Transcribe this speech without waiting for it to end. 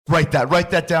Write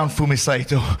that down, Fumi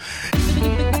Saito.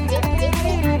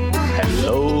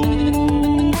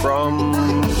 Hello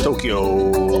from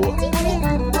Tokyo.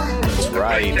 That's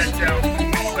right.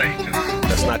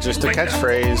 That's not just a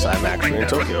catchphrase. I'm actually in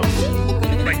Tokyo.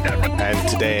 And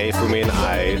today, Fumi and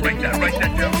I,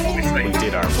 we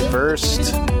did our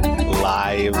first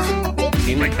live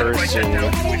in-person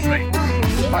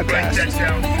podcast.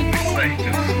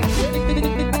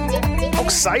 How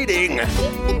exciting!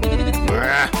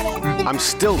 I'm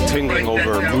still tingling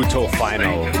over Muto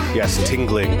Final. Yes,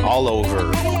 tingling all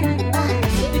over.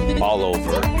 All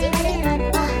over.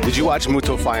 Did you watch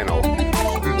Muto Final?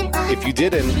 If you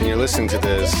didn't and you're listening to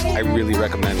this, I really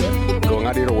recommend going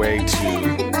out of your way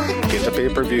to get the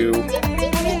pay-per-view,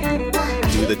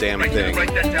 do the damn thing.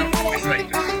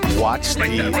 Watch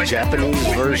the Japanese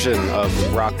version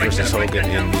of Rock vs. Hogan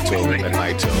in Muto and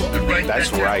Naito.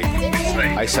 That's right.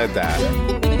 I said that.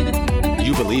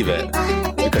 You believe it,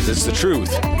 because it's the truth.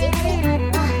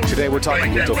 Today we're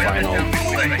talking Muto Final.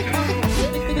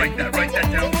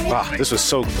 This was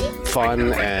so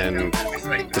fun, and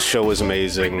the show was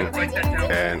amazing.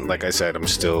 And like I said, I'm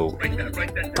still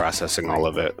processing all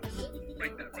of it.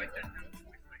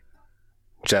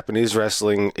 Japanese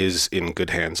wrestling is in good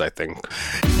hands, I think.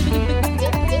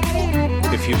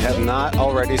 If you have not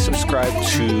already subscribed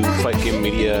to Fight Game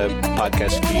Media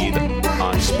podcast feed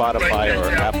on Spotify or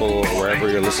Apple or wherever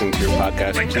you're listening to your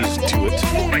podcast, please do it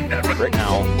right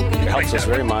now. It helps us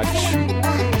very much.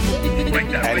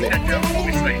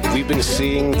 And we've been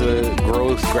seeing the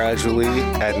growth gradually.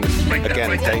 And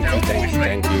again,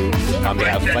 thank you on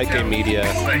behalf of Fight Game Media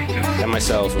and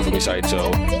myself, Fumi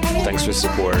Saito. Thanks for the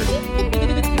support.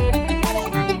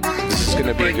 This is going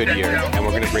to be a good year, and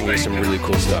we're going to bring you some really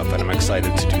cool stuff, and I'm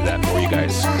excited to do that for you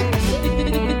guys.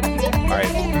 All right.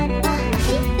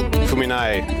 Fumi and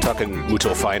I talking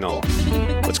Muto Final.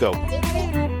 Let's go.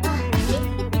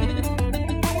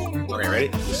 Okay,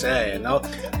 ready? Say no.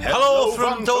 Hello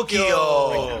from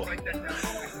Tokyo.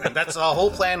 And that's the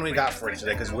whole plan we got for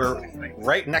today, because we're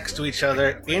right next to each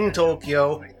other in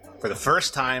Tokyo for the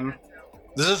first time.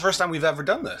 This is the first time we've ever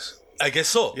done this. I guess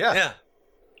so. Yeah.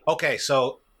 Okay,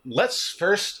 so let's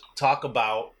first talk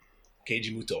about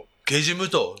Keiji Muto. Keiji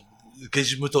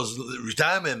Muto's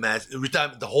retirement match,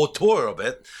 the whole tour of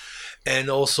it, and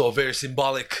also a very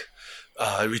symbolic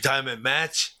retirement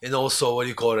match, and also what do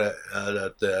you call it,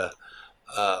 the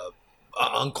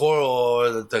encore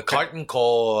or the curtain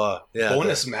call,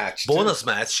 bonus match. Bonus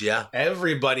match, yeah.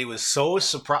 Everybody was so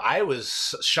surprised. I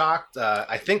was shocked.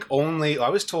 I think I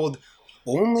was told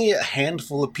only a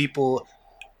handful of people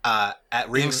at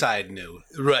ringside knew.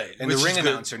 Right. And the ring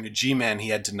announcer knew. G-Man, he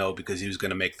had to know because he was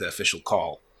going to make the official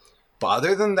call. But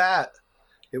other than that,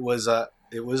 it was a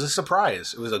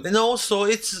surprise. And also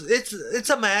it's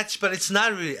a match, but it's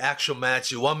not really actual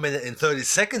match. 1 minute and 30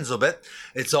 seconds of it.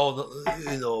 It's all,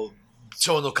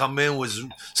 Chono come in with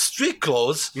street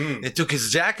clothes and took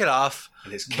his jacket off.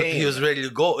 And his cane. He was ready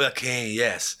to go. A cane,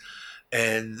 yes.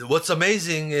 And what's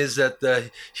amazing is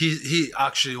that he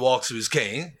actually walks with his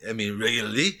cane,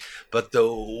 regularly. But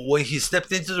when he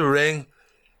stepped into the ring,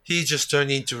 he just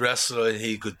turned into a wrestler, and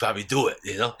he could probably do it,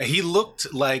 He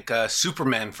looked like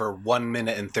Superman for 1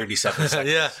 minute and 37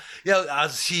 seconds. Yeah.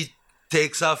 As he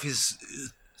takes off his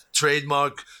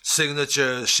trademark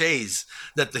signature shades,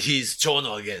 that he's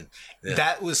Chono again. Yeah.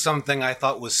 That was something I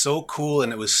thought was so cool,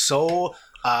 and it was so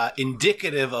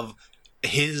indicative of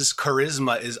his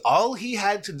charisma. Is all he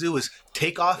had to do was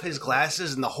take off his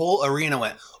glasses, and the whole arena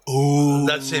went, ooh.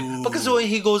 That's him. Because when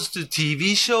he goes to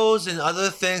TV shows and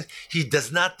other things, he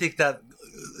does not take that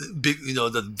big,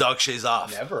 the dark shades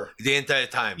off. Never. The entire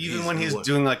time. Even when he's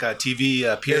doing like a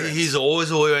TV appearance. He's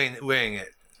always wearing it.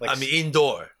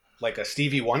 Indoor. Like a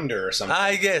Stevie Wonder or something.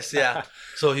 I guess, yeah.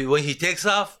 So when he takes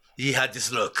off, he had this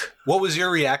look. What was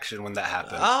your reaction when that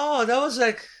happened? Oh, that was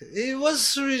it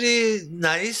was really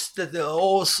nice that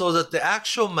the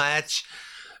actual match,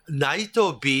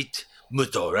 Naito beat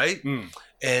Muto, right?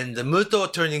 And the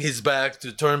Muto turning his back to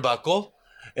turnbuckle,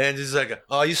 and he's like,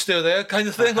 "Are you still there?" kind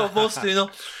of thing, almost,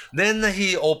 Then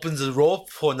he opens the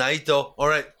rope for Naito. All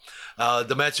right,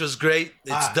 the match was great.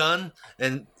 It's done,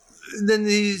 and then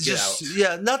he just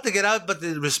not to get out, but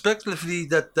respectfully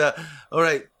that all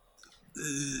right.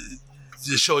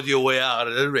 Showed you a way out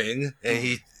of the ring, and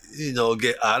he,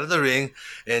 get out of the ring,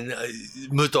 and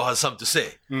Muto has something to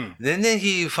say. And then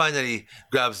he finally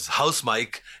grabs house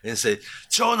mic and said,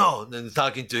 "Chono," and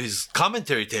talking to his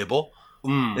commentary table.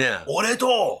 Yeah. "Ore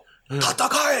to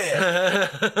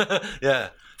tatakae."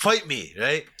 Yeah. Fight me,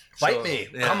 right? Fight me.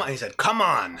 Yeah. Come on. He said, "Come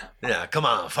on." Yeah, come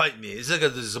on, fight me. It's like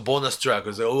this is a bonus track.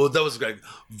 It's like, that was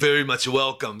very much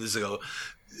welcome. This is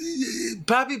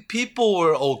Probably people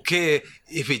were okay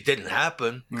if it didn't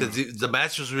happen because the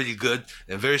match was really good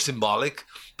and very symbolic.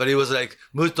 But it was like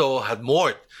Muto had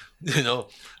more, in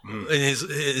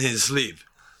his sleeve.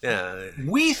 Yeah.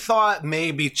 We thought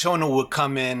maybe Chono would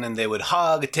come in and they would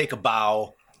hug, take a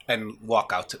bow, and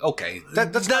walk out. Okay,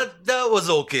 That was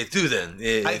okay too then.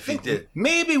 I If he think did.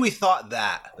 maybe we thought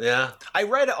that. Yeah. I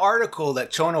read an article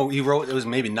that Chono, he wrote, it was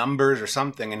maybe numbers or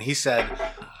something, and he said,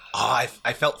 I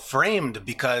felt framed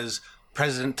because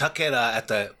President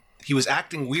Takeda he was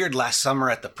acting weird last summer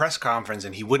at the press conference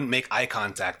and he wouldn't make eye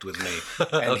contact with me.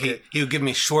 And Okay. he would give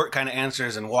me short kind of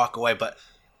answers and walk away, but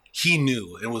he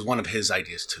knew it was one of his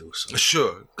ideas too. So.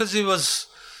 Sure, because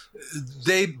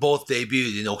they both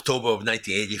debuted in October of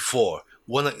 1984.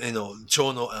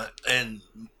 Chono and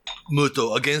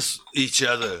Muto against each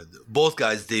other. Both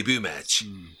guys' debut match.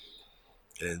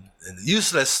 And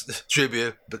useless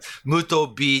trivia, but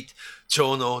Muto beat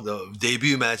Chono, the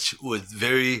debut match, with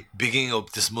very beginning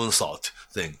of this moonsault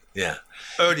thing. Yeah,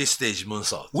 early stage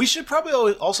moonsault. We should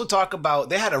probably also talk about,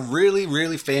 they had a really,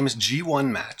 really famous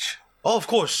G1 match. Oh, of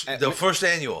course, the first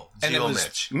annual And it G1 was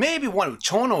match. maybe one of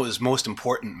Chono's most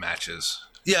important matches.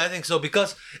 Yeah, I think so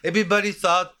because everybody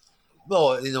thought,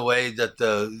 well, in a way that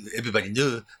everybody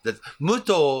knew that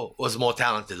Muto was more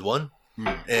talented one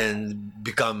and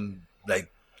become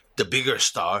like the bigger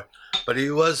star, but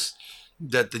it was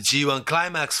that the G1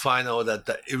 Climax final that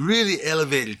it really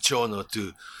elevated Chono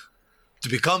to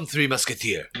become Three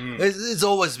Musketeer. It's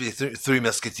always been Three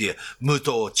Musketeer.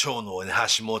 Muto, Chono, and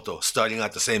Hashimoto starting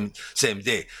at the same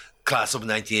day. Class of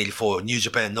 1984, New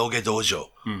Japan Noge Dojo.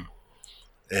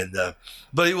 And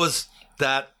but it was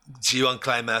that G1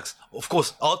 Climax. Of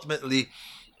course, ultimately,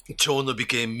 Chono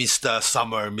became Mr.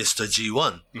 Summer, Mr.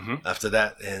 G1 after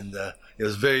that. And it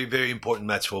was very, very important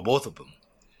match for both of them.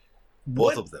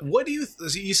 Both of them. What do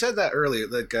you said that earlier?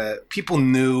 Like people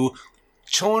knew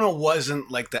Chono wasn't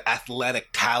like the athletic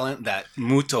talent that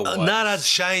Muto was. Not as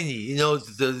shiny, you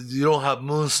don't have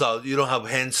moonsault, you don't have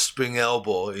handspring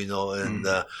elbow, and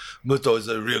Muto is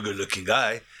a real good looking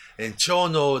guy. And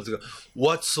Chono,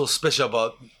 what's so special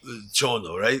about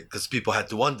Chono, right? Because people had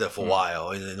to wonder for a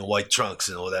while in white trunks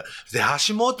and all that. The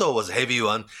Hashimoto was a heavy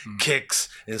one, kicks,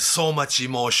 and so much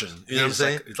emotion. You know what I'm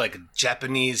saying? It's like a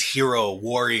Japanese hero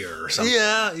warrior or something.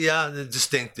 Yeah,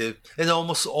 distinctive. And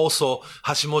also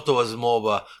Hashimoto was more of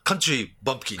a country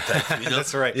bumpkin type,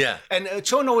 That's right. Yeah. And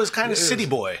Chono was kind of city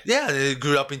boy. Yeah, he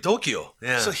grew up in Tokyo.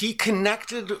 Yeah. So he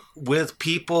connected with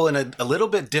people in a little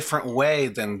bit different way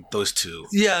than those two.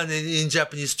 Yeah, and in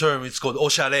Japanese term, it's called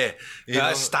oshare.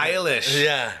 Stylish.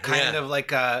 Yeah. Kind of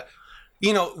like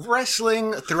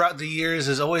wrestling throughout the years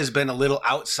has always been a little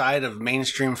outside of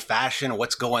mainstream fashion or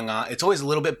what's going on. It's always a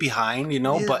little bit behind,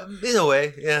 but in a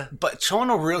way, yeah. But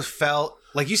Chono really felt,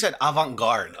 like you said,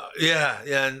 avant-garde. Yeah,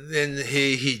 and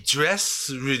he dressed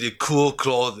really cool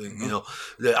clothing,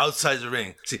 the outside the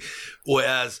ring. See,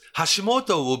 whereas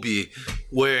Hashimoto will be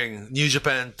wearing New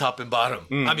Japan top and bottom.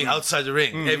 I mean, outside the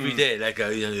ring every day, like a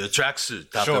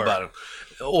tracksuit top and bottom,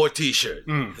 or t-shirt.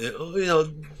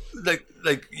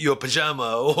 Like your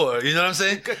pajama, or you know what I'm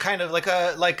saying? Kind of like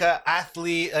a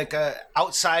athlete, like a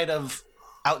outside of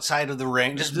the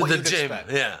ring, just what the you'd gym,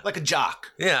 expect. yeah. Like a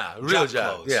jock. Yeah, real Jock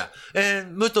job. clothes. Yeah,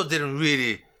 and Muto didn't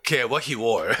really care what he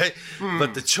wore, right?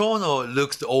 But the Chono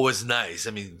looked always nice.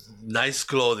 I mean, nice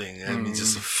clothing. I mean,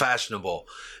 just fashionable,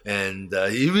 and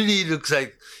he really looks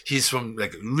like he's from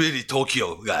like really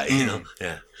Tokyo guy.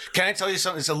 Yeah. Can I tell you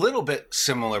something? It's a little bit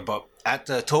similar, but at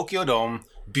the Tokyo Dome,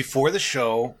 before the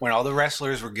show, when all the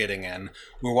wrestlers were getting in,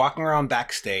 we were walking around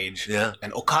backstage,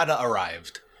 and Okada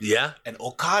arrived. Yeah. And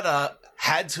Okada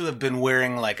had to have been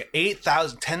wearing like an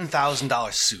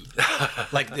 $10,000 suit,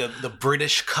 like the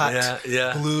British cut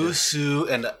blue suit,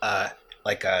 and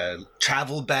like a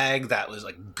travel bag that was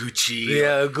like Gucci.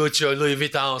 Yeah, Gucci or Louis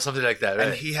Vuitton or something like that, right?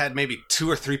 And he had maybe 2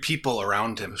 or 3 people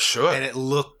around him. Sure. And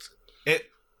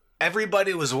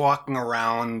everybody was walking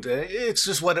around. It's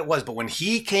just what it was. But when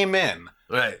he came in,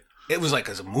 right, it was like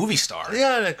as a movie star.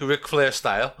 Yeah, like Ric Flair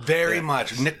style. Very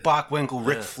much. Nick Bockwinkel,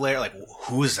 Ric Flair, like,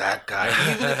 who's that guy?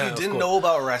 Even if you didn't know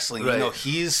about wrestling, you know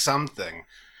he's something.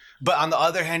 But on the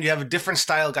other hand, you have a different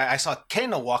style guy. I saw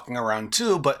Kano walking around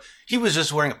too, but he was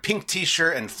just wearing a pink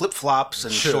t-shirt and flip-flops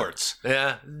and shorts.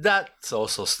 Yeah, that's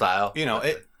also style.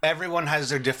 Everyone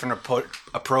has their different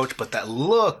approach, but that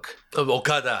look... Of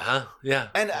Okada, huh? Yeah.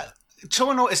 And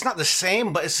Chono, it's not the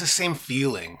same, but it's the same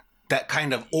feeling. That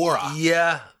kind of aura.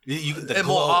 Yeah. The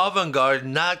more avant-garde,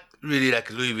 not really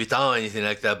like Louis Vuitton or anything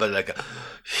like that, but like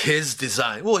his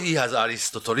design. Well, he has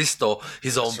Aristotoristo,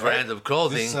 his own brand of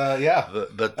clothing.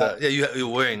 You're you're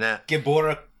wearing that.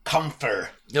 Gebora Comfer.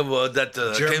 Yeah, well, that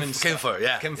German Kempfer,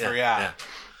 yeah. Kempfer, yeah.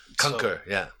 Conquer,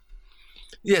 yeah.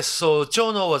 Yes, so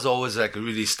Chono was always like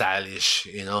really stylish,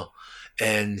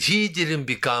 and he didn't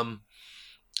become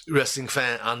wrestling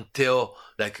fan until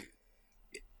like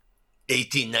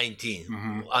 18,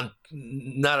 19.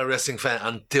 Not a wrestling fan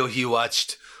until he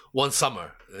watched one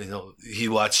summer. He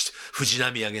watched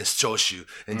Fujinami against Choshu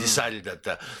and decided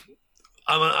that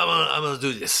I'm gonna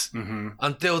do this.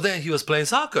 Until then, he was playing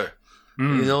soccer.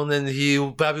 And he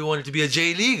probably wanted to be a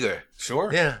J leaguer.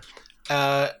 Sure. Yeah.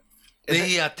 Then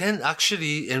he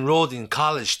actually enrolled in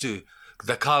college too.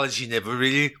 The college he never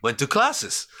really went to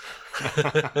classes.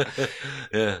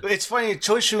 Yeah. It's funny,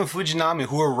 Choshu and Fujinami,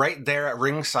 who were right there at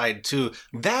ringside too.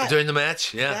 During the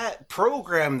match, yeah. That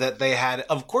program that they had,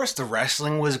 of course, the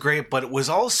wrestling was great, but it was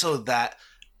also that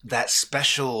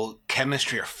special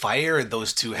chemistry or fire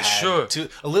those two had. Sure.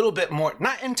 A little bit more,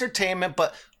 not entertainment,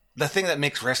 but the thing that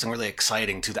makes wrestling really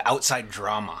exciting too, the outside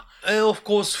drama. And of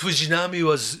course, Fujinami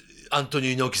was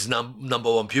Antonio Inoki's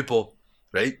number one pupil,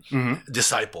 right?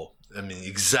 Disciple. I mean,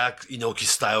 exact Inoki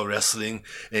style wrestling.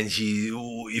 And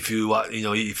if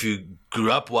you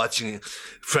grew up watching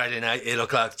Friday night 8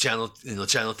 o'clock channel 10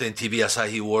 TV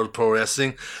Asahi World Pro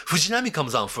Wrestling, Fujinami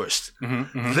comes on first.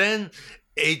 Then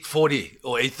 8:40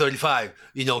 or 8:35,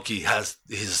 Inoki has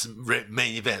his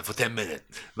main event for 10 minutes.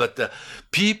 But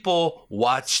people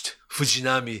watched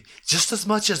Fujinami just as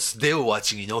much as they were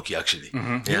watching Inoki, actually.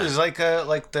 He was like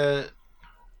the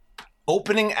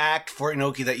opening act for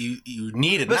Inoki that you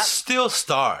needed. But still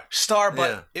star,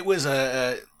 but it was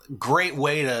a great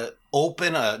way to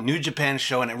open a New Japan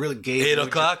show, and it really gave 8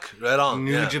 o'clock, right on.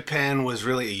 New Japan was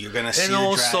really, you're gonna see. And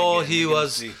also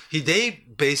they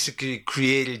basically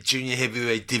created junior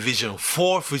heavyweight division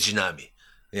for Fujinami.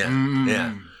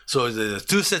 Yeah. So the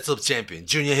two sets of champion,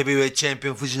 junior heavyweight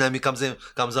champion Fujinami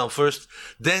comes on first,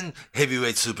 then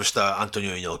heavyweight superstar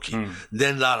Antonio Inoki,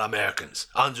 then a lot of Americans,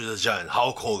 Andre the Giant,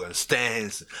 Hulk Hogan, Stan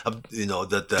Hansen,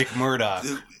 Dick Murdoch.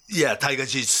 Yeah, Tiger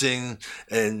Jeet Singh,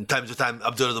 and time to time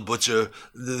Abdullah the Butcher.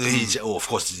 Of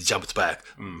course, he jumped back.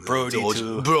 Brody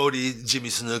too. Brody, Jimmy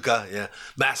Snuka, yeah,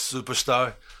 Mass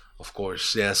Superstar, of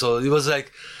course, yeah. So it was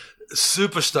like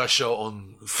superstar show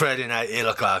on Friday night 8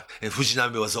 o'clock, and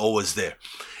Fujinami was always there.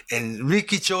 And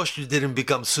Riki Choshu didn't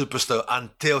become superstar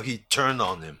until he turned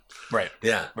on him. Right.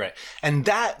 Yeah. Right. And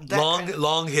that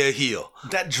long hair heel.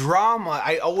 That drama,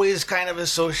 I always kind of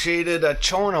associated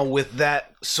Chono with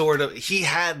that sort of. He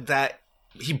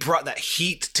brought that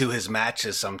heat to his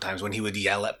matches sometimes when he would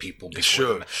yell at people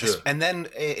before. Sure. And then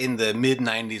in the mid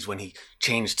 '90s when he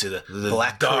changed to the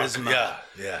black dark charisma.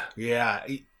 Yeah.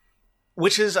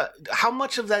 Which is how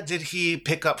much of that did he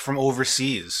pick up from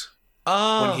overseas?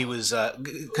 When he was,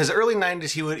 because early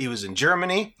 '90s he was in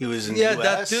Germany, he was in the US.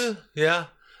 That too. Yeah,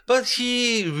 but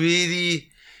he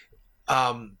really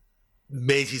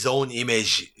made his own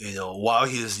image, while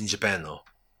he was in Japan. Though,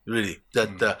 really,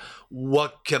 that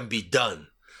what can be done.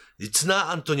 It's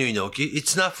not Antonio Inoki,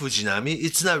 it's not Fujinami,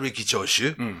 it's not Riki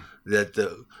Choshu.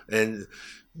 And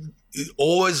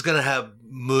always gonna have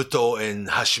Muto and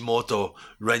Hashimoto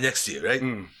right next to you, right?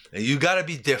 And you gotta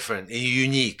be different and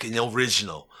unique and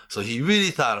original. So he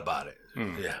really thought about it.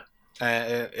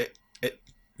 Yeah.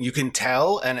 You can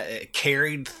tell, and it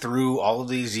carried through all of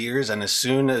these years. And as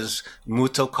soon as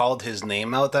Muto called his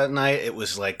name out that night, it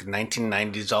was like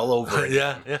 1990s all over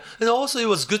again. Yeah. And also it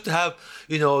was good to have,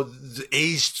 the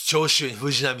aged Choshu and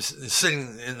Fujinami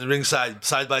sitting in the ringside,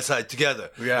 side by side together.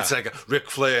 Yeah. It's like Ric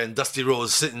Flair and Dusty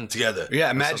Rhodes sitting together. Yeah,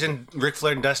 imagine Ric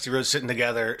Flair and Dusty Rhodes sitting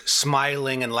together,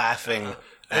 smiling and laughing.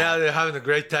 Yeah, they're having a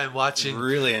great time watching.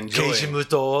 Really enjoying. Keiji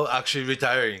Muto actually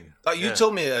retiring. You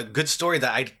told me a good story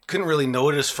that I couldn't really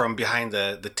notice from behind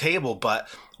the table, but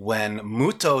when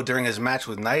Muto, during his match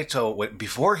with Naito,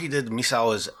 before he did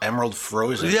Misawa's Emerald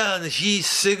Frozen. Yeah, and he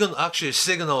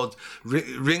signaled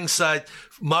ringside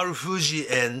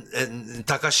Marufuji and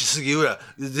Takashi Sugiura,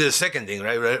 the second thing,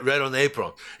 right on the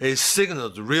apron. And he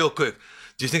signaled real quick.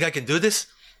 Do you think I can do this?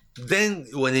 Then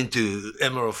went into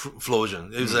Emerald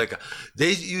Frozen. It was like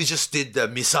you just did the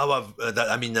Misawa,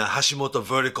 Hashimoto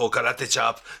vertical karate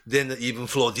chop, then even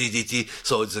flow DDT.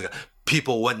 So it's like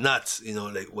people went nuts.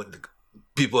 When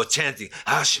people were chanting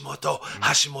Hashimoto,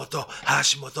 Hashimoto,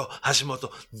 Hashimoto, Hashimoto.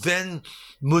 Then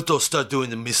Muto started doing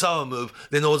the Misawa move.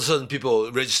 Then all of a sudden people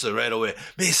registered right away.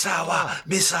 Misawa,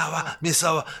 Misawa,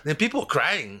 Misawa. Then people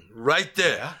crying right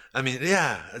there.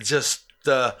 Just.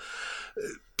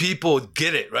 People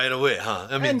get it right away, huh?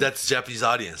 That's Japanese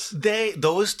audience.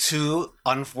 Those two,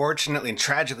 unfortunately and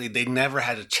tragically, they never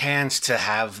had a chance to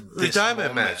have this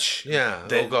retirement match. Yeah,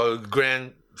 or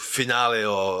grand finale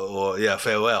or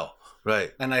farewell.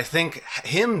 Right. And I think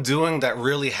him doing that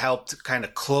really helped kind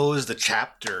of close the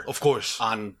chapter Of course.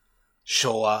 on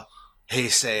Showa,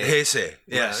 Heisei. Heisei.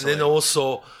 Yeah. And wrestling. then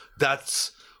also,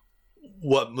 that's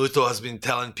what Muto has been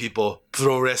telling people,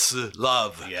 pro wrestling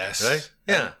love. Yes. Right?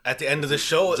 Yeah. At the end of the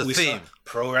show, The we theme. saw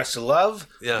Pro Wrestling Love,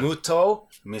 Yeah. Muto,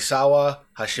 Misawa,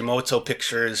 Hashimoto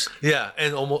pictures. Yeah.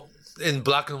 And almost in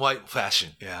black and white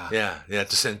fashion. Yeah. Yeah.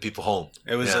 To send people home.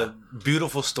 It was Yeah. a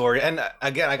beautiful story. And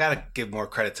again, I got to give more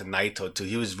credit to Naito, too.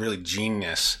 He was really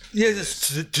genius. Yeah,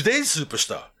 today's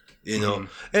superstar, you know.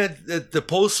 And the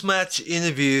post-match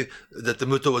interview that the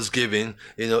Muto was giving,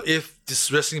 you know, if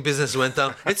this wrestling business went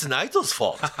down, it's Naito's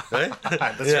fault, right?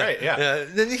 That's right, yeah.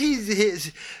 Then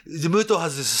the Muto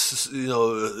has this, you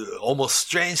know, almost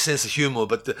strange sense of humor,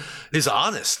 but he's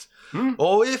honest.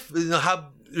 Or if, you know, have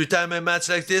retirement match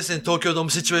like this and Tokyo Dome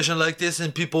situation like this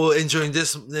and people enjoying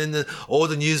this and all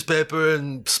the newspaper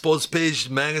and sports page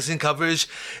magazine coverage,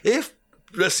 if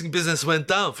wrestling business went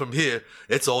down from here,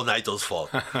 it's all Naito's fault.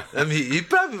 I mean, he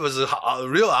probably was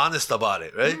real honest about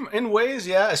it, right? In ways,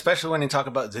 yeah, especially when you talk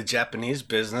about the Japanese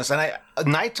business. And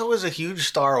Naito is a huge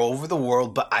star over the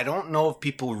world, but I don't know if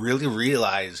people really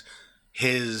realize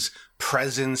his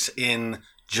presence in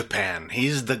Japan.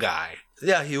 He's the guy.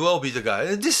 Yeah, he will be the guy.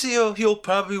 And this year, he'll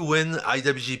probably win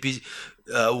IWGP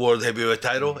World Heavyweight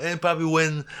title and probably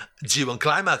win G1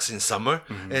 Climax in summer.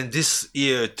 And this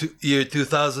year, year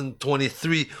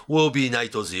 2023, will be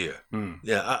Naito's year.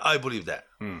 Yeah, I believe that.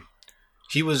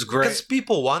 He was great. Because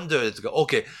people wonder,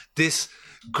 okay, this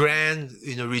grand,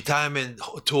 you know, retirement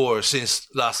tour since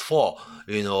last fall,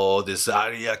 you know, this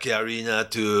Ariake Arena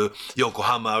to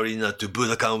Yokohama Arena to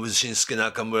Budokan with Shinsuke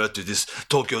Nakamura to this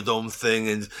Tokyo Dome thing,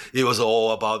 and it was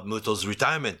all about Muto's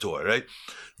retirement tour, right?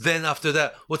 Then after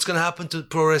that, what's going to happen to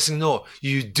Pro Wrestling Noah?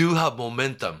 You do have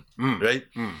momentum, right?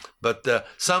 But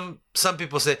some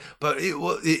people say, but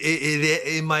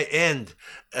it might end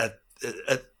at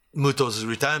Muto's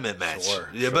retirement match. Sure.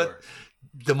 But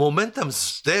the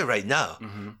momentum's there right now.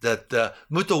 That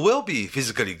Muto will be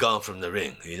physically gone from the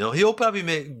ring. You know, he'll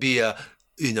probably be a,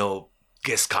 you know,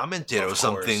 guest commentator or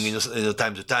something, you know,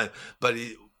 time to time. But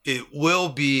it will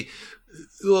be.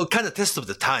 Well, kind of test of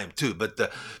the time too, but the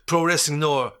Pro Wrestling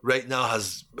Noah right now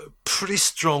has pretty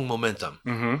strong momentum.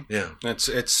 Yeah,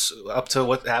 It's up to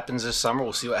what happens this summer.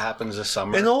 We'll see what happens this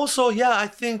summer. and also, yeah, I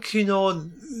think, you know,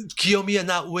 Kiyomiya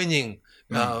not winning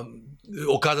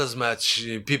Okada's match,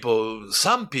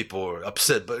 some people are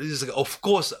upset, but it's like, of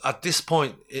course, at this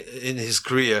point in his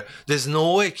career, there's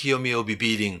no way Kiyomiya will be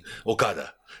beating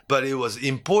Okada. But it was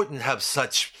important to have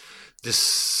this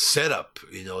setup,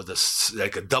 you know, this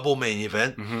like a double main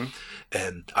event,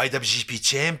 and IWGP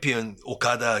champion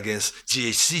Okada against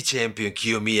GHC champion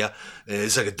Kiyomiya.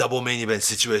 It's like a double main event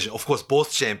situation. Of course,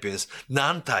 both champions,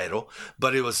 non-title,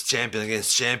 but it was champion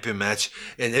against champion match,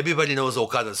 and everybody knows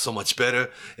Okada is so much better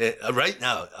right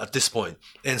now at this point,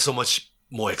 and so much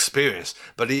more experience.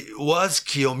 But it was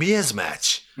Kiyomiya's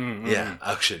match, yeah,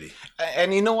 actually.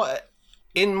 And you know what?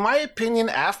 In my opinion,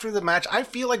 after the match, I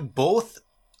feel like both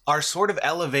are sort of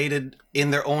elevated in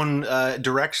their own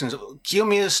directions.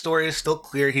 Kiyomiya's story is still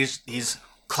clear. He's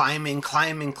climbing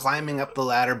up the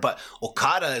ladder, but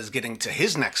Okada is getting to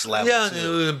his next level.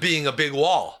 Yeah, being a big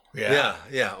wall. Yeah.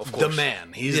 Yeah, of course. The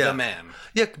man. He's the man.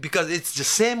 Yeah, because it's the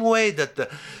same way that the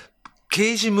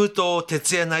Keiji Muto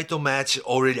Tetsuya Naito match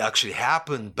already actually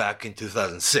happened back in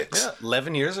 2006. Yeah,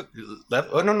 11 years.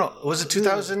 Oh, no. Was it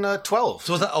 2012?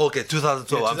 So 2012.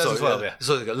 Yeah, I'm sorry. 2012, yeah.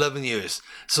 So like 11 years.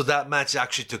 So that match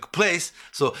actually took place.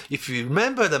 So if you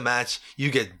remember the match,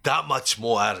 you get that much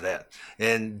more out of that.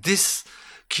 And this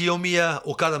Kiyomiya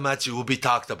Okada match will be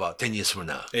talked about 10 years from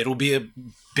now. It'll be a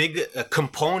big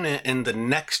component in the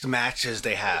next matches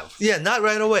they have. Yeah, not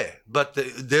right away, but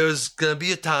there's gonna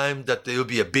be a time that there will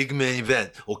be a big main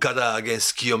event, Okada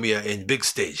against Kiyomiya in big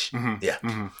stage. Yeah,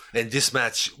 and this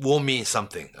match will mean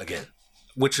something again.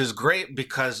 Which is great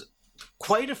because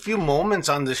quite a few moments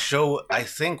on the show, I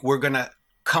think we're gonna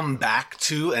come back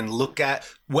to and look at,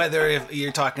 whether if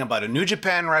you're talking about a New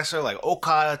Japan wrestler like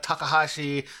Okada,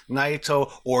 Takahashi,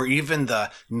 Naito, or even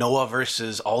the Noah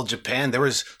versus All Japan. There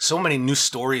was so many new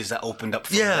stories that opened up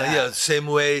from that. Yeah, same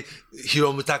way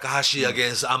Hiromu Takahashi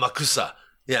against Amakusa.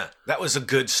 Yeah, that was a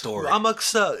good story.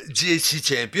 Amakusa, GHC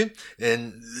champion,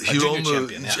 and Hiromu, junior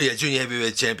champion, junior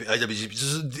heavyweight champion,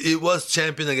 IWGP. It was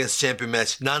champion against champion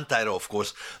match, non-title, of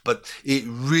course, but it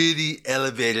really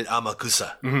elevated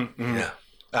Amakusa. Yeah.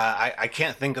 I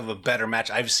can't think of a better match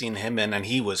I've seen him in, and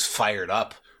he was fired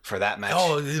up for that match.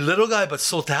 Oh, little guy, but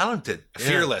so talented.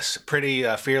 Fearless. Pretty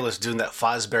fearless, doing that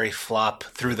Fosbury flop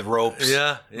through the ropes.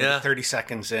 Yeah. 30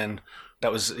 seconds in.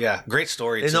 That was great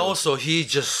story. And too. also,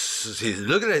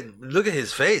 look at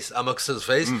his face, Amakusa's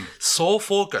face, so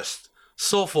focused,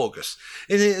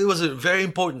 and it was very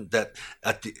important that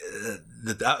at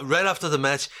right after the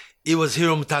match, it was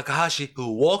Hiromu Takahashi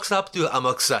who walks up to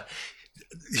Amakusa.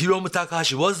 Hiromu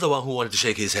Takahashi was the one who wanted to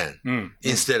shake his hand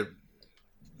instead of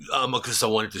Amakusa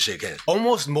wanted to shake hands.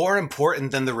 Almost more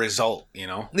important than the result, you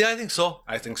know? Yeah, I think so.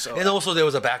 And also there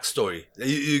was a backstory.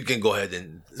 You can go ahead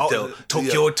and tell.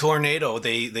 Tokyo Tornado.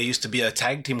 They used to be a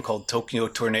tag team called Tokyo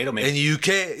Tornado. Maybe in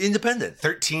UK, independent.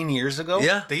 13 years ago?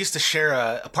 Yeah. They used to share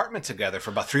an apartment together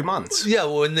for about 3 months. Yeah,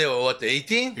 when they were,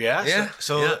 18? Yeah.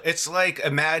 So it's like,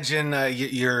 imagine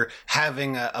you're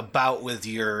having a bout with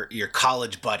your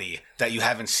college buddy that you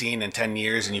haven't seen in 10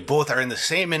 years, and you both are in the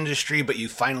same industry, but you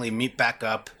finally meet back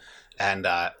up. And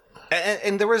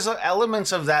there was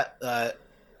elements of that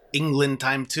England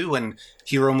time too, when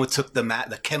Hiromu took the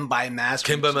Kembai mask.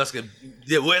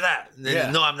 Yeah, wear that.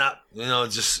 No, I'm not.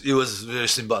 It was very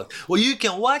symbolic. Well, you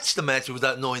can watch the match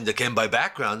without knowing the Kembai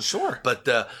background. Sure. But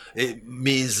it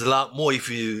means a lot more if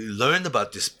you learn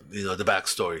about this, the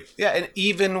backstory. Yeah, and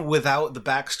even without the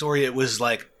backstory, it was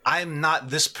like, I'm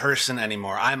not this person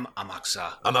anymore. I'm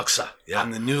Amakusa. Yeah. I'm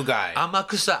the new guy.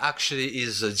 Amakusa actually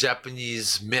is a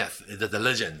Japanese myth, the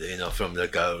legend, from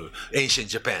ancient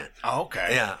Japan. Oh, okay.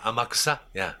 Yeah, Amakusa.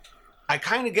 Yeah. I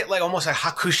kind of get like almost a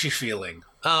Hakushi feeling.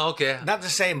 Oh, okay. Not the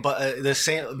same, but the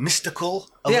same mystical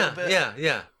a little bit.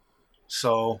 Yeah.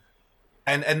 So,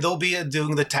 and they'll be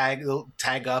doing the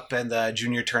tag up and the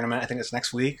junior tournament. I think it's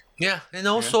next week. Yeah, and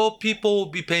also people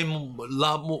will be paying a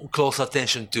lot more close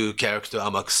attention to character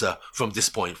Amakusa from this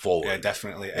point forward. Yeah,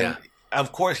 definitely. And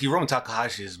of course, Hiromu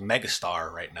Takahashi is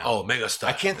megastar right now. Oh, megastar.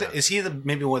 I can't think. Is he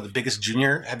maybe one of the biggest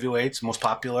junior heavyweights, most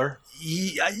popular?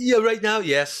 Yeah, right now,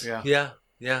 yes. Yeah.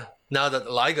 Now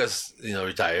that Liga's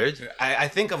retired, I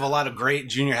think of a lot of great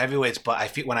junior heavyweights,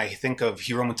 but when I think of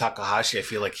Hiromu Takahashi, I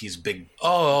feel like he's big.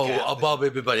 Above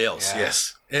everybody else. Yeah.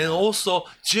 Yes, and also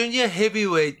junior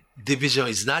heavyweight division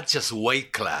is not just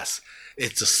weight class;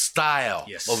 it's a style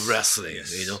of wrestling.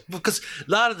 Yes. Because a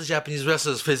lot of the Japanese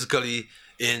wrestlers physically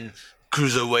in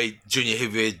cruiserweight, junior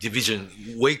heavyweight division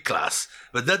weight class,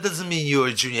 but that doesn't mean you're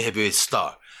a junior heavyweight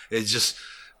star. It's just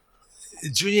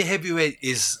junior heavyweight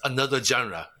is another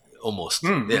genre. Almost,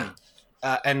 yeah.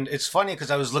 And it's funny because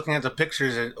I was looking at the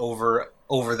pictures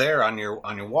over there on your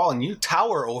wall, and you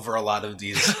tower over a lot of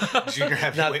these junior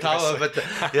heavyweight. Not tower, but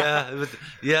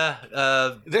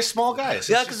they're small guys.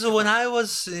 Yeah, because when I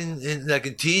was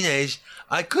in teenage,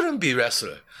 I couldn't be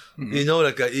wrestler.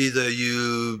 Either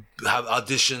you have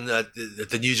audition at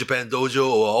the New Japan Dojo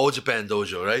or All Japan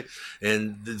Dojo, right?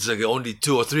 And it's like only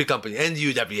 2 or 3 companies and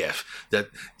UWF that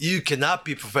you cannot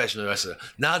be professional wrestler.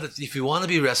 Now that if you want to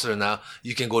be a wrestler now,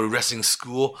 you can go to wrestling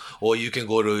school or you can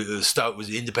go to start with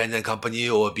an independent company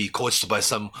or be coached by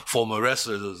some former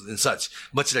wrestlers and such,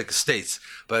 much like the States.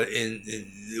 But in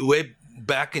way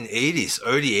back in early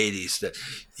 80s, that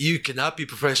you cannot be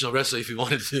professional wrestler if you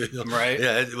wanted to. Right.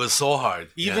 Yeah, it was so hard.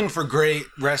 Even for great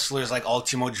wrestlers like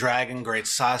Ultimo Dragon, great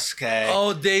Sasuke.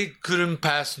 Oh, they couldn't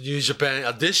pass New Japan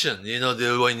audition. They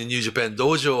were in the New Japan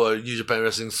Dojo or New Japan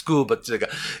Wrestling School, but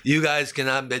you guys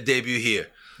cannot debut here.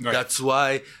 Right. That's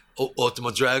why Ultimo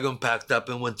Dragon packed up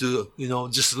and went to,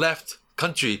 just left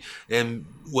country and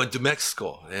went to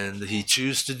Mexico, and he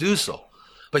chose to do so.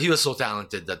 But he was so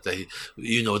talented that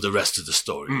the rest of the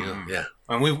story. Yeah.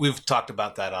 And we've talked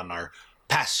about that on our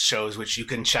past shows, which you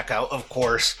can check out, of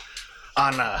course,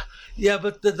 on. Yeah,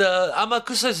 but the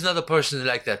Amakusa is another person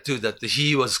like that too. That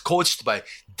he was coached by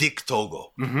Dick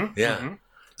Togo. Mm-hmm. Yeah. Mm-hmm.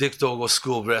 Dick Togo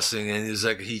School of Wrestling, and it's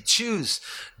like he chose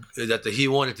that he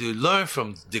wanted to learn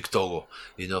from Dick Togo.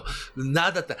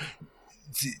 Not that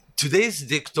today's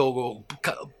Dick Togo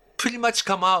pretty much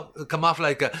come off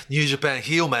like a New Japan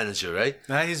heel manager, right?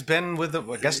 He's been with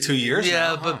I guess 2 years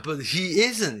now. Yeah, but he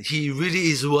isn't. He really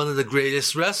is one of the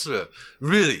greatest wrestlers,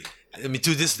 really. I mean,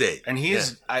 to this day. And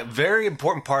he's a very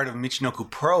important part of Michinoku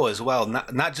Pro as well.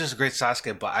 Not just great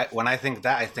Sasuke, but when I think of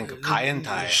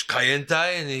Kaientai.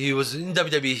 Kaientai, and he was in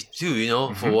WWE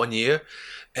too, for 1 year.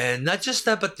 And not just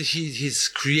that, but his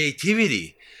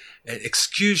creativity and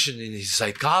execution and his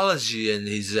psychology and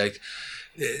his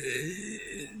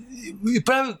we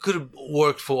probably could have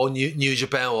worked for New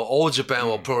Japan or All Japan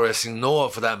or Pro Wrestling Noah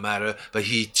for that matter, but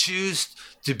he chose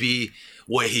to be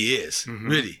where he is,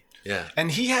 really. Yeah.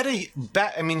 And he had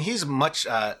he's much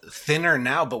thinner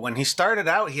now, but when he started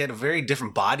out, he had a very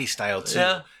different body style too.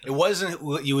 Yeah. It wasn't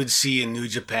what you would see in New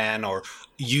Japan or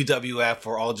UWF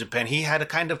or All Japan. He had a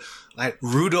kind of like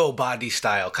Rudo body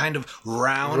style, kind of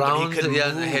round but he could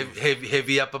move.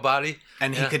 Heavy upper body.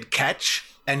 And he could catch.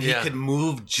 And he could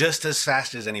move just as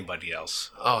fast as anybody else.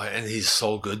 Oh, and he's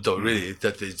so good though, really,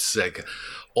 that it's like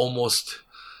almost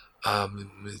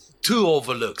too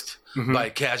overlooked by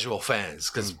casual fans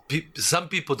because some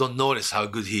people don't notice how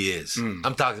good he is.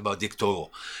 I'm talking about Dick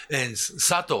Togo. And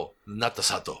Sato, not the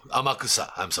Sato,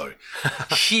 Amakusa, I'm sorry.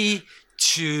 He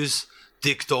chose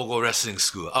Dick Togo Wrestling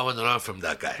School. I want to learn from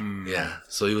that guy. Yeah,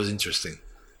 so it was interesting.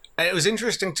 And it was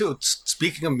interesting too.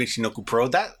 Speaking of Michinoku Pro,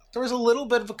 that there was a little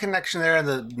bit of a connection there in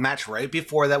the match right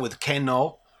before that with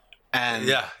Keno, and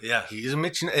he's a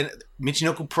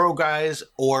Michinoku Pro guys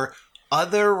or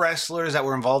other wrestlers that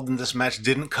were involved in this match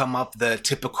didn't come up the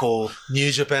typical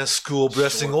New Japan School of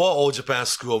Wrestling or All Japan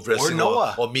School of Wrestling or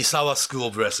Noah or Misawa School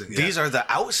of Wrestling. These are the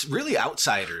really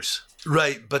outsiders,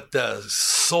 right? But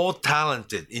so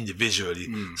talented individually,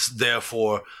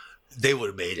 therefore. They would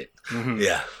have made it.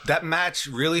 Yeah. That match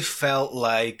really felt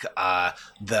like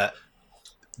the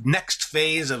next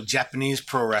phase of Japanese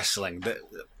pro wrestling.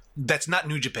 That's not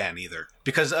New Japan either.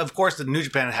 Because, of course, the New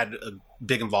Japan had a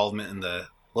big involvement in the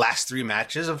last 3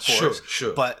 matches, of course.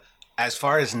 Sure. But as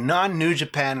far as non-New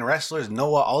Japan wrestlers,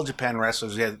 Noah All Japan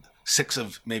wrestlers, we had 6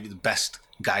 of maybe the best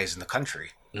guys in the country.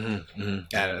 What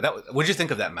did you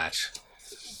think of that match?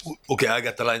 Okay, I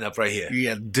got the lineup right here.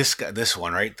 Yeah, this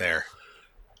one right there.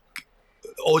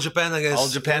 All Japan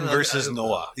versus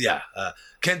Noah. Yeah.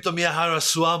 Kento Miyahara,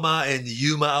 Suwama, and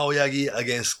Yuma Aoyagi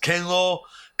against Kengo,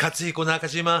 Katsuhiko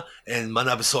Nakajima, and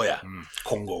Manabu Soya.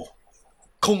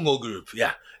 Kongo group,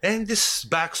 yeah. And this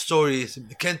backstory,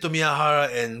 Kento Miyahara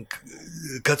and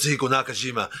Katsuhiko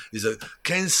Nakajima is a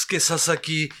Kensuke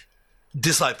Sasaki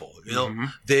disciple, you know.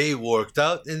 They worked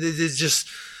out and they did just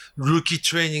rookie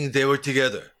training, they were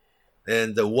together.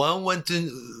 And the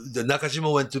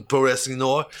Nakajima went to Pro Wrestling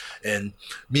Noah, and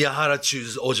Miyahara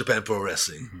chose All Japan Pro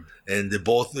Wrestling. And they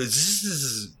both, this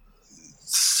is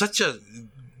such a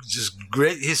just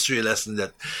great history lesson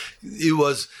that it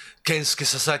was Kensuke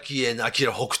Sasaki and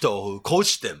Akira Hokuto who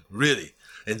coached them, really.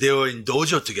 And they were in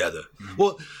dojo together.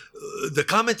 Well, the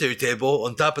commentary table,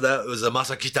 on top of that, was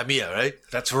Masaki Tamiya, right?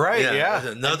 That's right, yeah.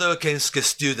 Another Kensuke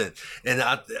student. And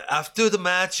after the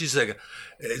match, he's like,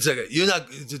 you're not,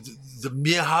 the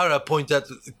Miyahara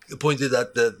pointed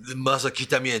at the Masaki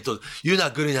Tamiya and told, you're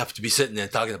not good enough to be sitting there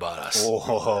talking about us.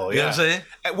 Oh, yeah. You know what I'm saying?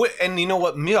 And you know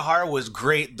what? Miyahara was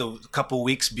great the couple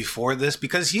weeks before this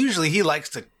because usually he likes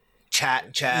to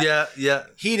chat. Yeah.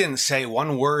 He didn't say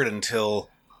one word until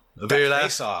the very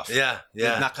face-off. Yeah. With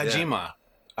Nakajima.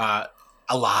 Yeah.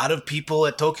 A lot of people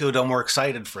at Tokyo Dome were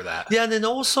excited for that. Yeah, and then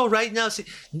also right now, see,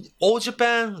 All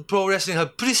Japan Pro Wrestling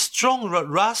have pretty strong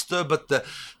roster, but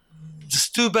it's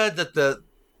too bad that the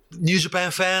New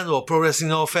Japan fan or Pro Wrestling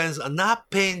Noah fans are not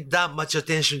paying that much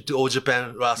attention to All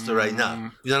Japan roster right now.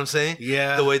 You know what I'm saying?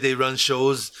 Yeah. The way they run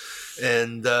shows.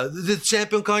 And the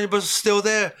Champion Carnival is still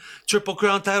there. Triple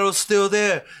Crown title is still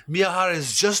there. Miyahara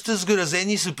is just as good as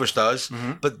any superstars,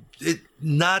 but it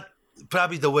not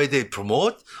probably the way they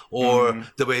promote or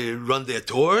the way they run their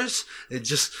tours. It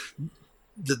just,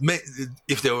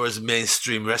 if there was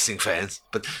mainstream wrestling fans,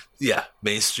 but yeah,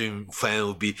 mainstream fan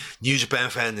would be New Japan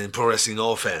fan and Pro Wrestling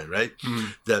Noah fan, right?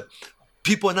 The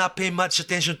people are not paying much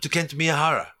attention to Kento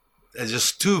Miyahara. It's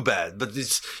just too bad, but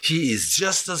he is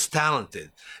just as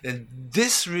talented. And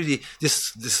this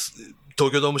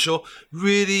Tokyo Dome show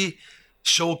really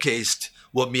showcased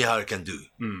what Miyahara can do.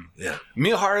 Yeah,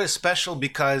 Miyahara is special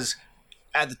because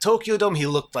at the Tokyo Dome he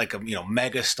looked like a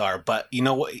megastar, but you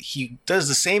know what? He does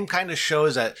the same kind of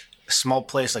shows at a small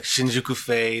place like Shinjuku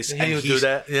Face, and he'll do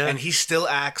that. Yeah, and he still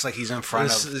acts like he's in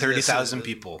front of 30,000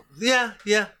 people. Yeah.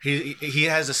 He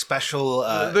has a special,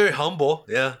 very humble.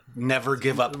 Yeah, never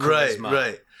give up charisma.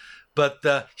 Right. But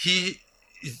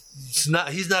he's not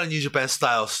a New Japan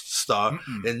style star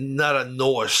and not a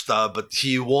Noah star, but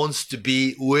he wants to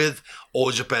be with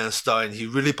All Japan star, and he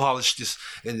really polished this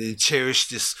and he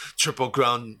cherished this Triple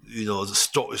Crown,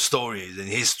 stories and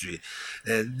history.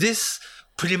 And this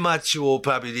pretty much will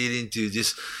probably lead into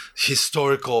this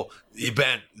historical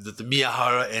event that the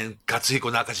Miyahara and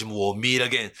Katsuhiko Nakajima will meet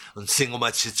again on single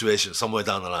match situation somewhere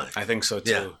down the line. I think so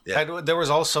too. Yeah. There was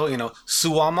also,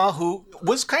 Suwama, who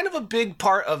was kind of a big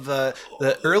part of the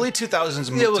early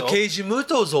 2000s Muto. Yeah, well, Keiji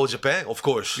Muto's All Japan, of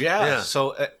course. Yeah.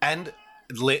 So, and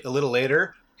a little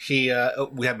later, we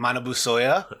had Manabu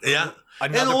Soya. Yeah.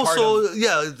 And also,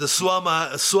 the Suwama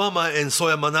and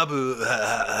Soya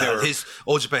Manabu his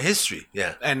All Japan history.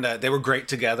 Yeah, and they were great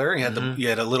together. You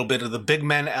had a little bit of the big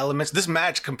man elements. This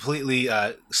match completely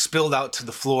spilled out to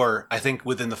the floor. I think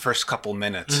within the first couple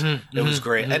minutes, it was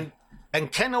great.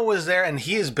 And Keno was there, and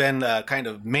he has been kind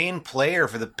of main player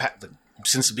for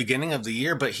since the beginning of the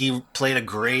year. But he played a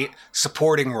great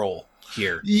supporting role.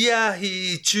 here. Yeah,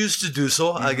 he chose to do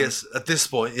so. I guess at this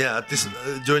point,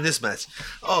 during this match.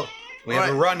 Oh, We have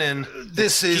a run-in.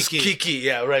 This is Kiki.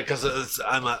 Yeah, right. Because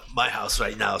I'm at my house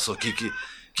right now, so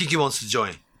Kiki wants to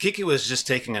join. Kiki was just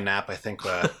taking a nap. I think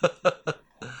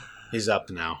he's up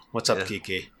now. What's up,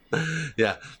 Kiki?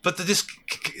 Yeah, but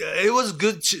it was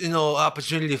good,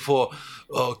 opportunity for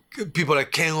people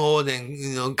like Ken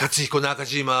Oden and Katsuhiko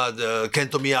Nakajima, the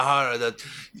Kento Miyahara. That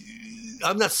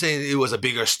I'm not saying it was a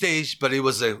bigger stage, but it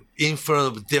was in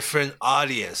front of a different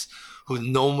audience who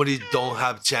normally don't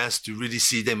have chance to really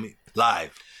see them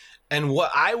live. And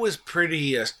what I was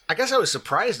I guess I was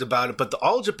surprised about it, but the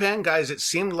All Japan guys, it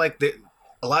seemed like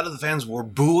a lot of the fans were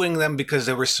booing them because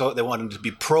they wanted to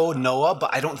be pro Noah,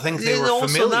 but I don't think they were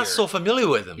familiar. Also not so familiar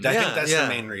with him. I think that's the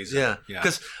main reason. Yeah,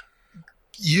 because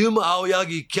Yuma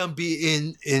Aoyagi can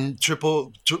be in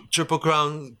triple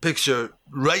crown picture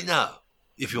right now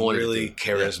if you want to. Really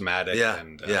charismatic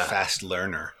and fast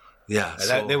learner. Yeah,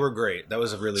 they were great. That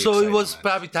was a really so exciting it was match.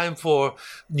 probably time for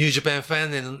New Japan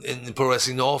fan and Pro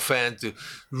Wrestling Noah fan to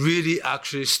really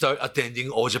actually start attending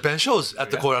All Japan shows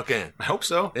at the Korakuen. I hope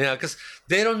so. Yeah, because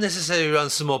they don't necessarily run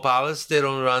Sumo Palace. They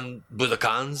don't run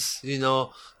Budokans,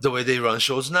 the way they run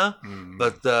shows now.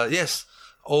 But yes,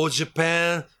 All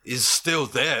Japan is still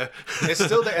there. It's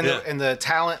still there, and the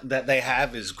talent that they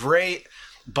have is great.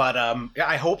 But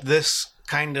I hope this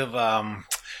kind of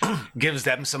gives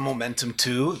them some momentum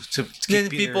too. To Then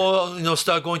keep people,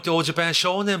 start going to All Japan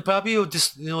show, and then probably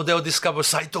they'll discover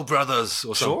Saito brothers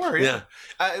or something. Sure, yeah.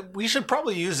 We should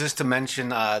probably use this to mention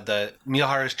the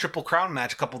Miyahara's Triple Crown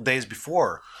match a couple days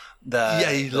before.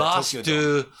 He lost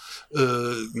to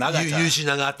Nagata. Yuji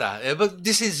Nagata. But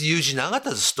this is Yuji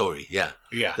Nagata's story. Yeah.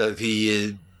 That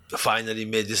he finally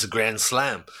made this Grand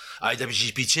Slam.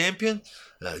 IWGP champion,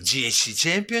 GHC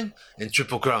champion, and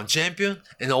Triple Crown champion,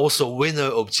 and also winner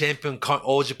of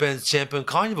All Japan Champion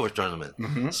Carnival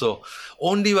Tournament. So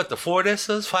only the 5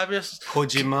 wrestlers?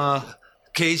 Kojima,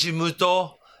 Keiji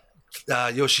Muto,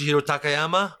 Yoshihiro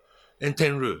Takayama, and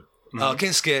Tenryu.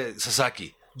 Kensuke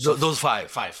Sasaki. Those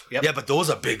 5. Yep. Yeah, but those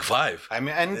are big 5. I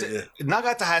mean, and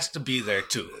Nagata has to be there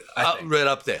too. I think. Right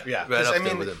up there. Yeah, right up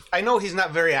there with him. I know he's not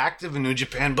very active in New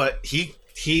Japan, but he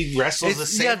wrestles the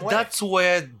same way. That's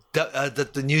where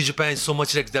the New Japan is so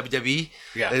much like WWE.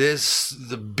 Yeah. It is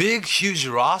the big, huge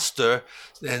roster,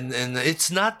 and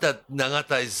it's not that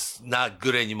Nagata is not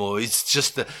good anymore. It's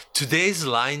just today's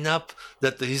lineup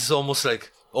that he's almost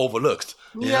like overlooked.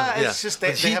 It's just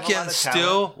but he have a can lot of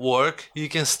still talent. work. He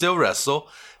can still wrestle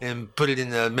and put it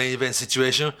in a main event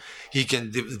situation. He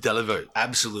can deliver it.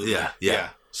 Absolutely.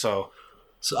 Yeah. So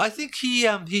I think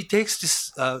he takes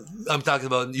this. I'm talking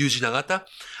about Yuji Nagata.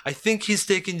 I think he's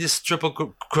taking this Triple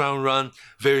Crown run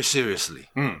very seriously.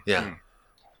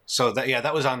 So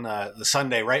that was on the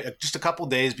Sunday, right? Just a couple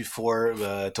days before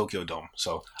Tokyo Dome.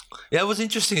 So it was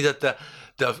interesting that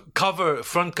the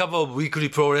front cover of Weekly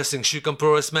Pro Wrestling, Shukan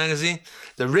Pro Wrestling magazine,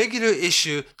 the regular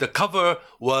issue, the cover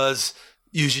was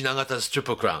Yuji Nagata's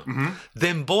Triple Crown.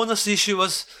 Then bonus issue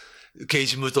was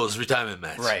Keiji Muto's retirement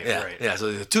match. Right. Yeah,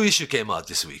 so the 2 issue came out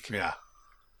this week. Yeah.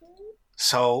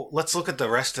 So let's look at the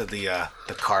rest of the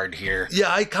card here.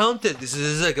 Yeah, I counted. This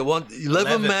is like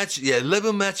 11 match. Yeah,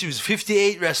 11 matches,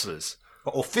 58 wrestlers.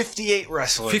 Oh, 58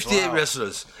 wrestlers. 58 wow.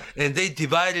 wrestlers. And they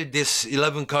divided this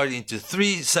 11 card into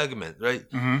 3 segments, right?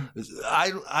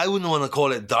 I wouldn't want to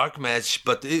call it dark match,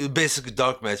 but basically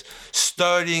dark match.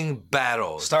 Starting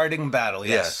battle,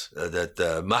 yes. Yeah, that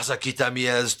Masaki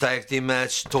Tamiya's tag team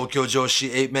match, Tokyo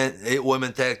Joshi 8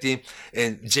 women tag team,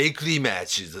 and Jake Lee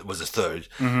match was the third.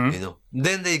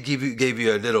 Then they gave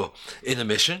you a little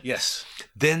intermission. Yes.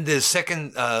 Then the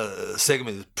second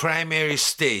segment, primary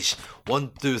stage,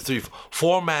 1, 2, 3,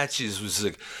 4 matches was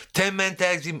like 10-man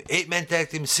tag team, 8-man tag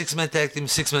team, 6-man tag team,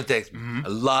 6-man tag team. A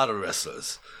lot of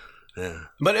wrestlers. Yeah.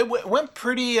 But it went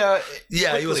pretty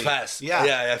it was fast.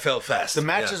 I felt fast. The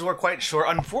matches were quite short.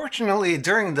 Unfortunately,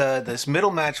 during this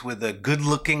middle match with the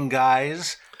good-looking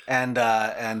guys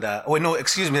that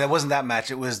wasn't that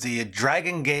match. It was the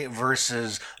Dragon Gate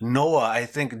versus Noah. I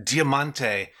think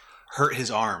Diamante hurt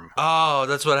his arm. Oh,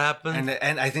 that's what happened?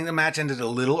 And I think the match ended a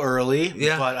little early.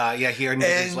 Yeah. But he injured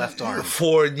his left arm.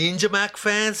 For Ninja Mac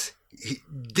fans,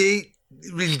 they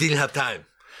really didn't have time.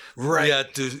 Right. Yeah,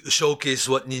 to showcase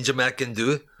what Ninja Mac can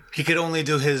do. He could only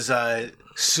do his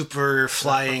super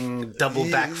flying double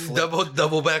backflip.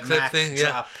 Double backflip thing.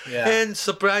 Drop. Yeah. And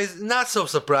not so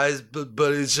surprised,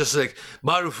 but it's just like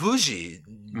Marufuji,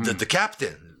 the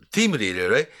captain, team leader,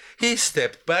 right? He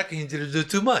stepped back and he didn't do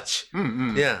too much.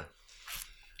 Yeah.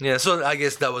 Yeah, so I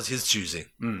guess that was his choosing.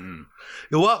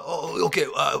 Well, okay.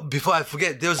 Before I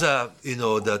forget, there was the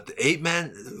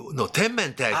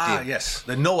 10-man tag team. Yes,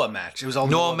 the Noah match. It was all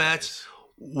Noah match.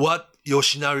 What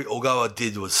Yoshinari Ogawa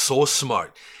did was so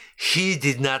smart. He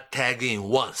did not tag in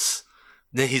once.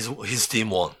 Then his team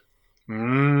won. You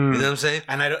know what I'm saying?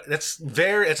 And it's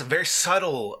a very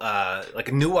subtle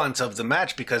like nuance of the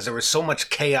match because there was so much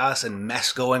chaos and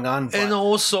mess going on. And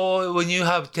also, when you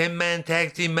have 10-man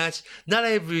tag team match, not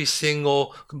every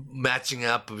single matching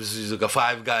up is like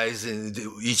 5 guys in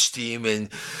each team, and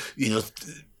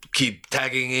keep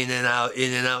tagging in and out,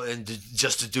 and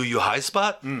just to do your high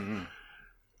spot.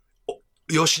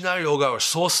 Yoshinari Ogawa was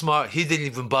so smart. He didn't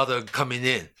even bother coming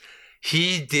in.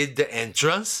 He did the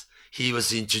entrance. He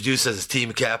was introduced as a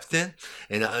team captain,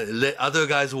 and let other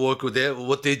guys work with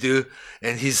what they do,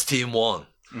 and his team won.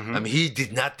 I mean, he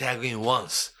did not tag in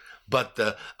once, but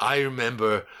I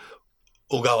remember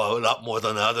Ogawa a lot more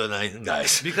than the other 9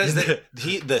 guys. Because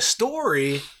the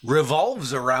story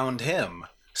revolves around him.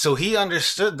 So he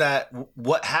understood that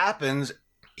what happens,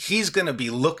 he's going to be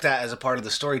looked at as a part of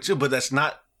the story too, but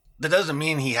that doesn't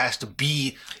mean he has to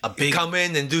be a big... Come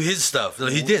in and do his stuff. No,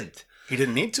 he didn't. He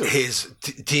didn't need to. His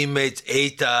teammates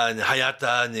Eita and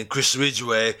Hayata and Chris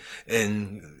Ridgway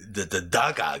and the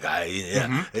Daga guy,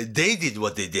 they did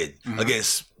what they did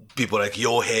against people like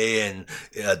Yohei and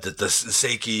the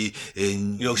Seiki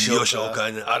and Yoshioka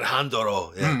and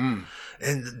Alejandro. Yeah.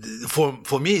 And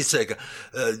for me, it's like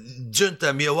Junta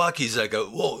Miyawaki is like,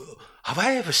 whoa. Have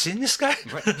I ever seen this guy?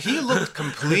 Right. He looked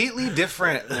completely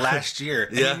different last year.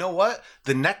 And you know what?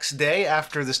 The next day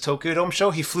after this Tokyo Dome show,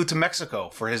 he flew to Mexico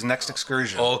for his next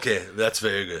excursion. Okay, that's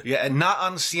very good. Yeah, and not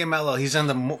on CMLL. He's on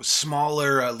the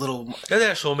smaller little... Yeah,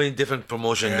 there are so many different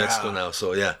promotions in Mexico now,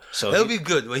 so yeah. So it'll be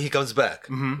good when he comes back.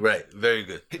 Right, very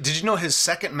good. Did you know his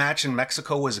second match in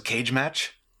Mexico was a cage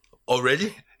match?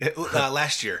 Already?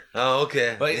 Last year. Oh,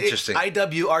 okay. But interesting.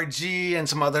 IWRG and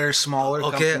some other smaller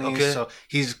companies. Okay. So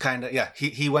he's kind of,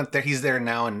 he went there. He's there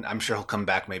now, and I'm sure he'll come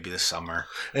back maybe this summer.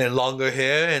 And longer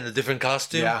hair and a different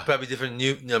costume. Yeah. Probably different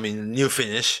new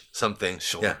finish, something.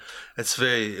 Sure. Yeah. It's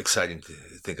very exciting to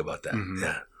think about that.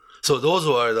 Yeah. So those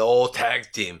were the all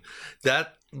tag team.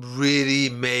 That really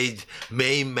made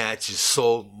main matches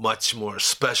so much more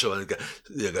special. Like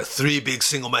a 3 big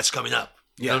single match coming up.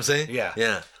 You know what I'm saying? Yeah.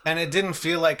 Yeah. And it didn't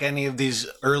feel like any of these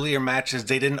earlier matches,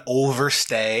 they didn't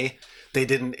overstay. They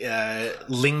didn't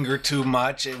linger too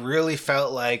much. It really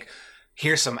felt like,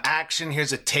 here's some action,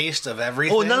 here's a taste of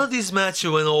everything. Oh, none of these matches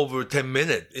went over 10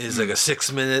 minutes. It's like a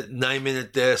 6 minute, 9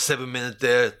 minute there, 7 minute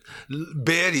there,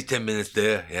 barely 10 minutes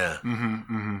there. Yeah.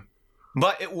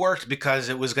 But it worked because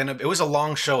it was a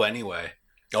long show anyway.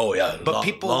 Oh, yeah. But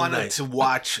people wanted to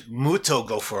watch Muto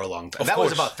go for a long time. That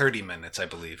was about 30 minutes, I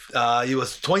believe. It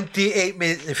was 28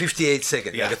 minutes and 58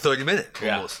 seconds. Yeah. Like a 30 minute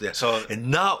almost. Yeah. So, and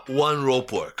not one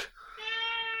rope work.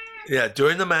 Yeah,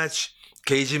 during the match,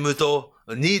 neither Keiji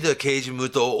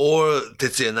Muto or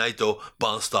Tetsuya Naito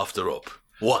bounced off the rope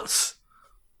once.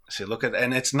 See,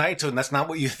 and it's Naito, and that's not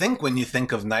what you think when you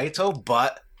think of Naito,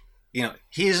 but,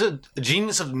 he's a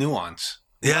genius of nuance.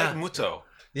 Yeah. Like Muto.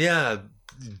 Yeah.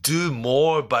 Do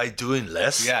more by doing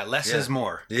less. Yeah, less is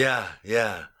more. Yeah,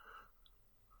 yeah.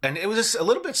 And it was a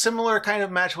little bit similar kind of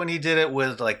match when he did it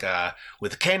with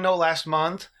Kano last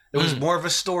month. It was more of a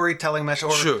storytelling match,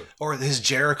 or his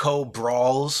Jericho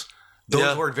brawls.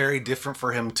 Those were very different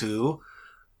for him too.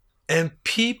 And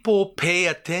people pay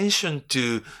attention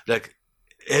to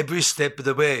every step of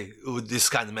the way with this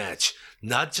kind of match.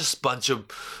 Not just bunch of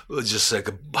just like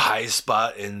a high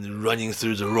spot and running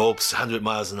through the ropes 100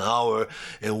 miles an hour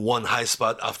and one high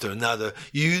spot after another.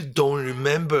 You don't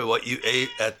remember what you ate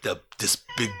at this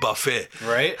big buffet.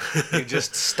 Right? You're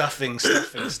just stuffing.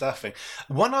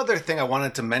 One other thing I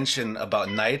wanted to mention about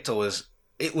Naito is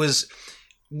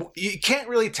you can't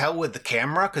really tell with the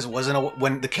camera because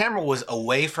when the camera was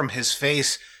away from his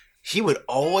face, he would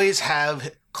always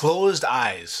have closed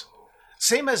eyes.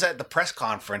 Same as at the press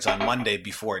conference on Monday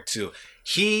before, too.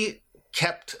 He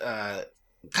kept kind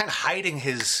of hiding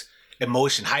his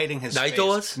emotion, hiding his face. Naito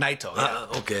was? Naito, yeah.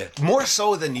 Okay. More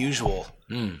so than usual.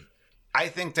 I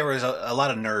think there was a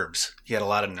lot of nerves. He had a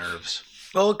lot of nerves.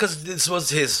 Well, because this was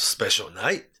his special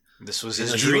night. This was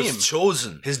his dream. He was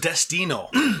chosen. His destino.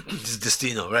 His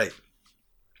destino, right.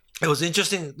 It was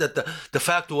interesting that the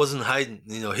fact wasn't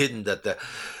hidden that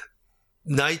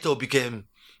Naito became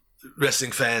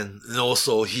wrestling fan, and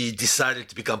also he decided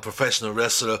to become professional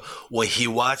wrestler when he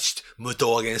watched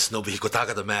Muto against Nobuhiko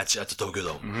Takada match at the Tokyo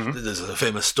Dome. There's a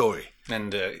famous story.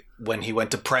 And when he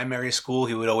went to primary school,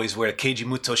 he would always wear a Keiji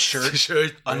Muto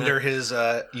shirt under his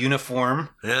uniform.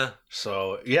 Yeah.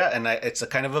 So, yeah, and it's a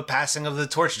kind of a passing of the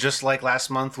torch, just like last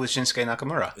month with Shinsuke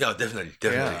Nakamura. Yeah, definitely.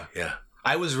 Yeah.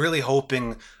 I was really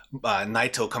hoping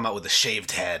Naito come out with a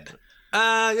shaved head.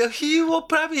 Yeah, he will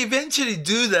probably eventually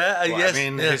do that, I guess. I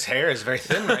mean, his hair is very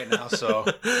thin right now, so...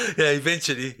 yeah,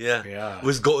 eventually, yeah. Yeah.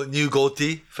 With new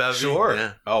goatee, probably. Sure.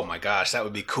 Yeah. Oh, my gosh, that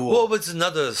would be cool. Well, but it's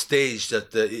another stage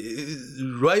that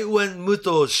right when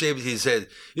Muto shaved his head,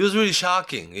 it was really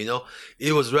shocking, you know.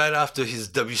 It was right after his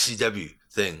WCW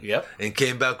thing. Yep. And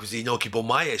came back with the Inoki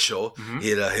Bomaye show.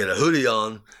 He had a hoodie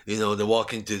on, you know, they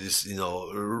walk into this, you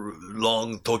know,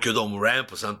 long Tokyo Dome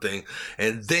ramp or something.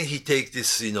 And then he take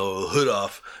this, you know, hood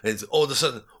off. And all of a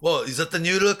sudden, well, is that the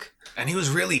new look? And he was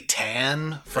really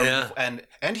tan.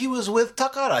 And he was with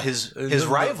Takada, his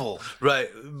rival. Right.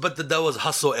 But that was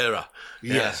Hustle era.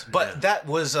 Yes. But that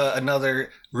was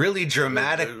another really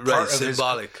dramatic part of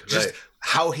symbolic. Just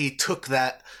how he took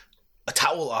that... A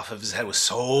towel off of his head was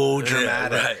so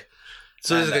dramatic. Yeah, right.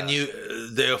 So it's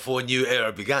like therefore a new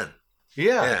era began.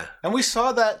 Yeah. And we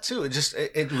saw that too.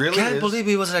 It really Can't believe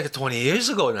it was like 20 years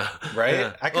ago now. Right?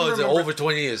 Yeah. I can it's remember, over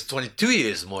 20 years, 22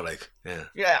 years more like. Yeah.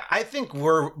 Yeah, I think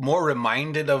we're more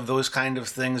reminded of those kind of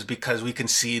things because we can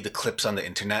see the clips on the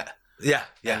internet. Yeah.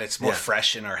 And it's more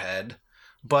fresh in our head.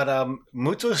 But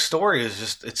Muto's story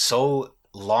is it's so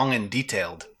long and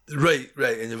detailed. Right.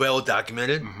 And well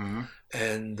documented.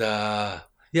 And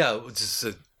just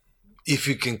if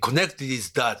you can connect these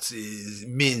dots, it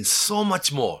means so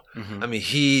much more. I mean,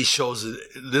 he shows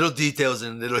little details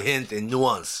and little hint and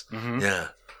nuance.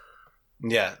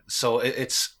 Yeah. So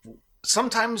it's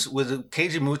sometimes with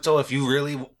Keiji Muto, if you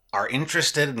really are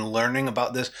interested in learning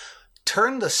about this,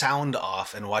 turn the sound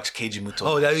off and watch Keiji Muto.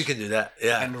 Oh, yeah, you can do that.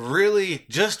 Yeah. And really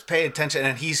just pay attention.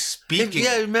 And he's speaking.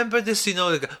 Yeah, remember this, you know,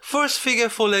 like first figure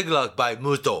 4 leg lock by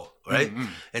Muto, right?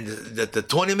 And the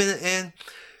 20-minute in,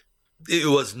 it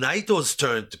was Naito's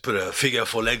turn to put a figure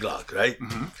 4 leg lock, right?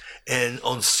 And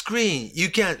on screen, you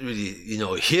can't really, you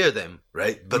know, hear them,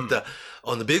 right? But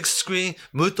on the big screen,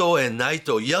 Muto and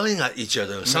Naito yelling at each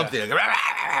other or something like.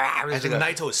 I think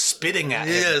Naito is spitting at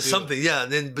him. Yeah, something. Yeah,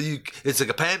 and then it's like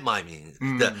a pantomiming.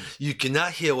 That you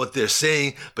cannot hear what they're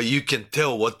saying, but you can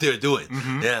tell what they're doing.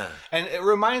 Yeah, and it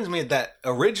reminds me of that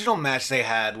original match they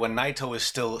had when Naito was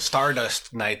still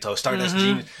Stardust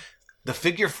Genius. The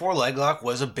figure 4 leg lock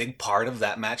was a big part of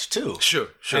that match too. Sure.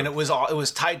 And it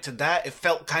was tied to that. It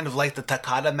felt kind of like the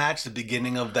Takada match, the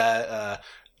beginning of that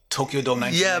Tokyo Dome 1995.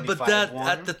 Yeah, but that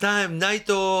at the time,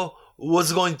 Naito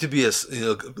was going to be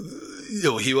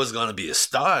he was going to be a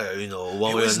star, you know,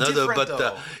 one way or another.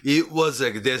 But it was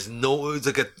like it's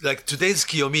like today's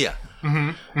Kiyomiya.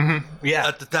 Yeah,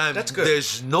 at the time, that's good.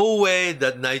 There's no way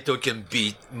that Naito can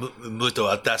beat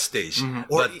Muto at that stage.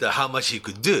 But how much he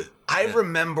could do. I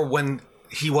remember when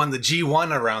he won the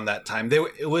G1 around that time.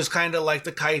 It was kind of like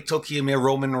the Kaito Kiyomiya,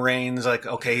 Roman Reigns. Like,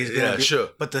 okay, he's gonna be, sure.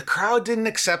 But the crowd didn't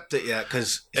accept it yet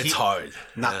because it's hard.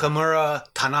 Nakamura,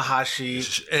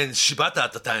 Tanahashi, and Shibata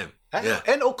at the time.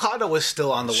 And Okada was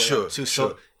still on the way up too.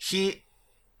 So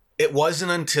it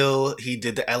wasn't until he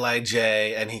did the LIJ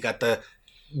and he got the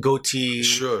goatee,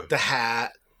 the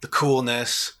hat, the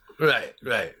coolness. Right.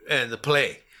 And the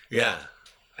play. Yeah.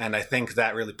 And I think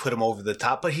that really put him over the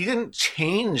top. But he didn't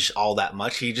change all that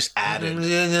much. He just added. And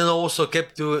then also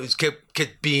kept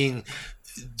being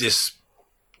this,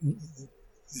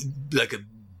 like a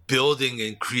building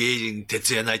and creating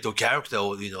Tetsuya Naito character,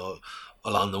 you know,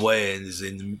 along the way.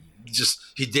 And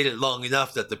he did it long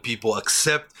enough that the people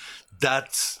accept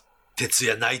that's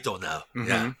Tetsuya Naito now.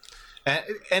 Yeah.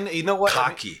 And you know what?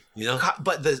 Cocky, you know?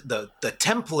 But the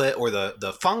template or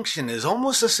the function is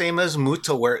almost the same as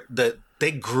Muto, where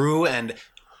they grew and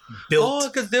built. Oh,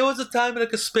 because there was a time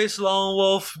like a Space Lone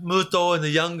Wolf, Muto, and the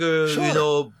younger, you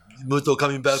know, Muto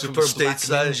coming back Super from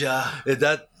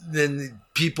stateside. Then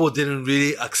people didn't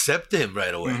really accept him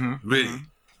right away. Really.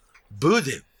 Booed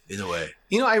him in a way.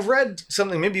 You know, I read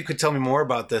something, maybe you could tell me more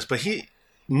about this, but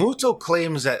Muto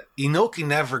claims that Inoki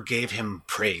never gave him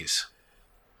praise.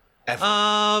 Ever.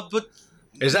 But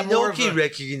is that Inoki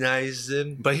recognized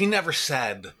him. But he never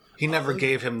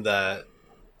gave him the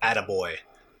attaboy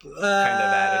kind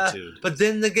of attitude. But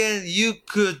then again, you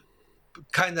could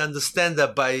kind of understand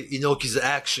that by Inoki's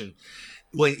action.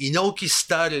 When Inoki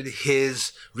started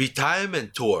his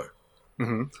retirement tour,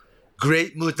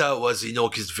 Great Muta was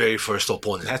Inoki's very first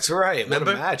opponent. That's right.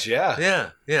 Remember? What a match,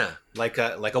 yeah. Yeah. Like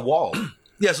a wall.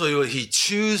 Yeah, so he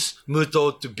chose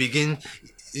Muto to begin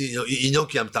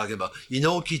Inoki I'm talking about.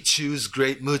 Inoki chose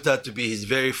Great Muta to be his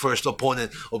very first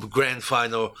opponent of Grand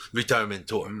Final retirement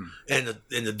tour and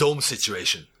in the dome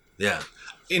situation. Yeah.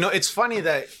 It's funny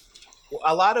that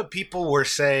a lot of people were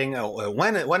saying,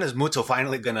 when is Muto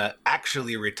finally going to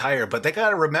actually retire? But they got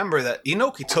to remember that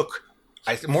Inoki took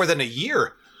more than a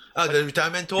year. The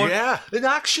retirement tour? Yeah. And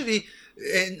actually,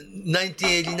 in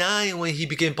 1989, when he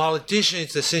became politician,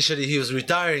 it's essentially he was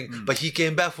retiring, but he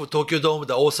came back for Tokyo Dome,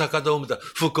 the Osaka Dome, the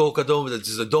Fukuoka Dome,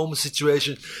 the dome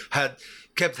situation,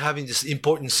 kept having this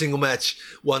important single match,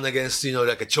 one against,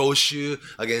 like a Choshu,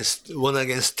 one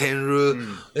against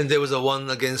Tenru, and there was a one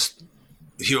against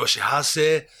Hiroshi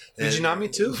Hase.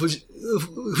 Fujinami too?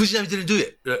 Fujinami didn't do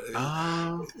it.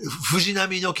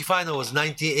 Fujinami Inoki final was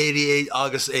 1988,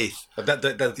 August 8th.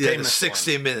 The the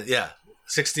 60 minute,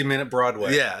 60-minute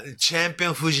Broadway. Yeah,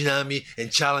 champion Fujinami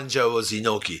and challenger was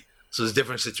Inoki. So it's a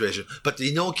different situation. But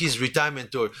Inoki's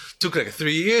retirement tour took like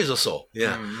 3 years or so.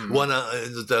 Yeah. Won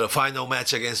the final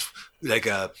match against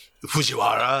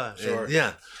Fujiwara. Sure.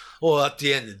 And, or at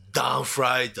the end, Don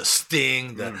Fry, the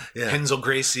Sting, Henzo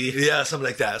Gracie. Yeah, something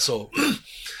like that. So,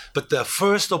 but the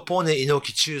first opponent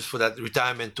Inoki chose for that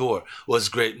retirement tour was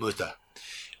Great Muta.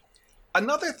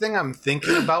 Another thing I'm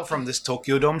thinking about from this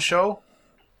Tokyo Dome show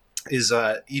is,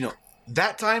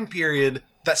 that time period,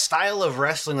 that style of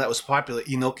wrestling that was popular,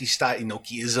 Inoki style,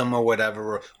 Inokiism or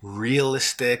whatever, or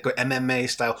realistic or MMA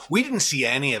style. We didn't see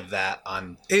any of that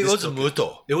on. It was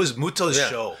Muto. It was Muto's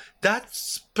show.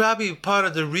 That's probably part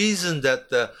of the reason that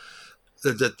the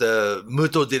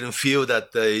Muto didn't feel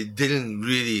that they didn't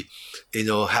really,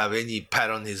 have any pat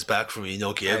on his back from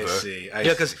Inoki ever. I see.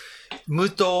 Because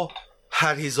Muto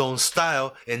had his own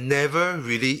style and never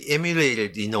really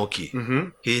emulated Inoki. Mm-hmm.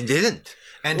 He didn't.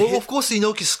 And of course,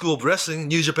 Inoki School of Wrestling,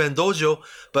 New Japan Dojo,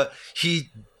 but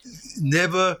he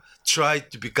never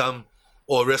tried to become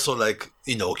or wrestle like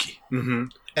Inoki. Mm-hmm.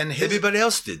 And everybody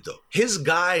else did, though. His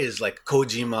guys like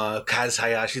Kojima, Kaz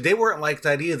Hayashi, they weren't like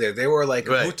that either. They were like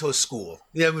Muto School.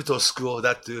 Yeah, Muto School,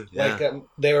 that too. Yeah. Like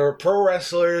they were pro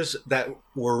wrestlers that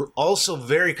were also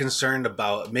very concerned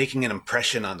about making an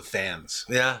impression on the fans.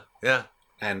 Yeah.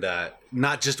 And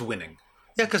not just winning.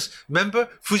 Yeah, because remember,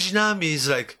 Fujinami is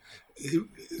like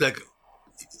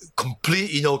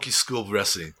complete Inoki School of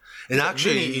Wrestling. And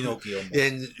actually, Inoki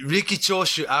and Riki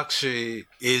Choshu actually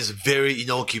is very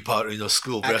Inoki part,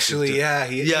 school of wrestling.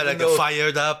 Actually, He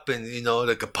fired up and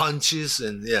like a punches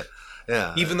and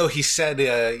yeah. Even though he said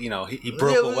he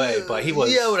broke away, but he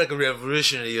was like a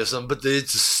revolutionary or something. But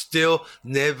it's still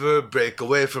never break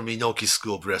away from Inoki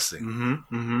School of Wrestling.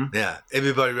 Mm-hmm, mm-hmm. Yeah,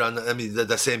 everybody around. I mean,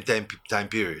 the same time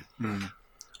period. Mm.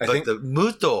 But the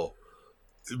Muto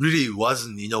really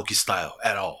wasn't Inoki style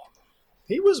at all.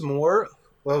 He was more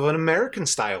of an American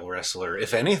style wrestler,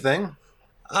 if anything,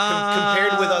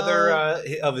 compared with other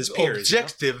of his peers.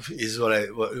 Objective is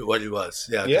what he was.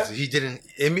 Yeah, because he didn't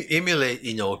emulate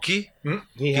Inoki.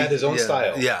 He had his own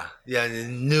style. Yeah, and he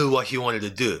knew what he wanted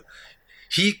to do.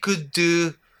 He could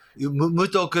do.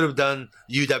 Muto could have done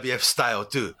UWF style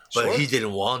too, but he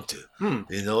didn't want to.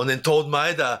 And then told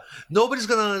Maeda, nobody's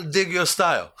gonna dig your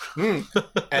style.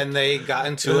 And they got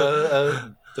into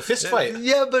the fist fight.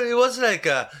 Yeah, but it was like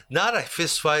not a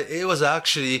fist fight. It was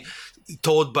actually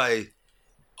told by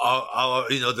our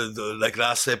the like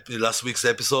last week's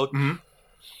episode.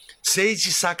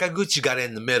 Seiji Sakaguchi got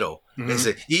in the middle and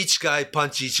said, each guy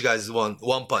punch each guy's one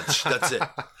punch. That's it.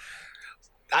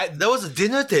 That was a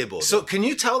dinner table. So can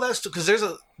you tell that because there's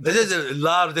a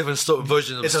lot of different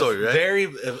versions of the story, right?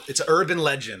 It's an urban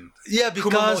legend. Yeah,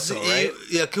 because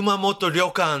Kumamoto, Kumamoto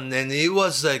Ryokan, and it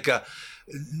was like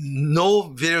no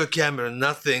video camera,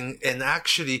 nothing, and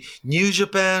actually New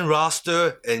Japan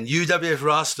roster and UWF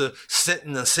roster sit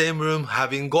in the same room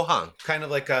having gohan, kind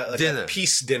of like a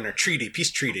peace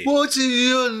treaty. Well, it's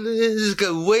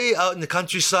way out in the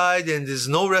countryside, and there's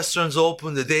no restaurants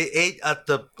open. They ate at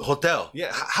the hotel.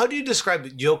 Yeah, how do you describe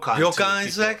ryokan? Ryokan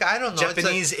is like, I don't know,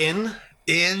 Japanese inn,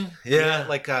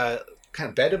 like a kind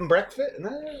of bed and breakfast.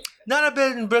 Not a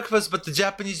bed and breakfast, but the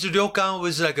Japanese ryokan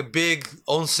was like a big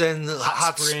onsen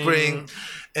hot spring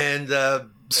and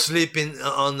sleeping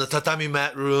on the tatami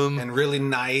mat room. And really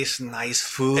nice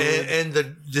food. And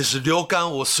this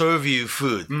ryokan will serve you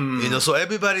food. So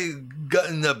everybody got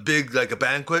in a big, like a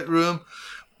banquet room.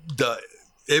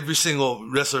 Every single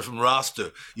wrestler from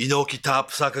roster, Inoki,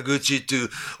 Top, Sakaguchi to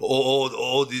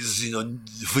all these,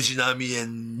 Fujinami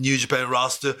and New Japan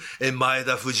roster, and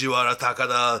Maeda, Fujiwara,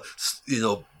 Takada,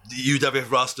 the UWF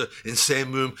roster in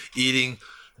same room eating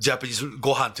Japanese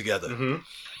gohan together.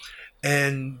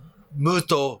 And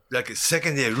Muto, like a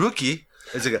second year rookie,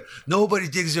 is like, nobody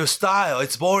digs your style.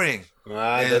 It's boring.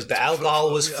 The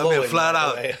alcohol was flowing. Flat by the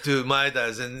out way. to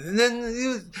Maeda's. And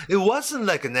then it wasn't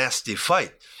like a nasty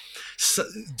fight. So,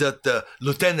 the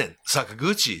Lieutenant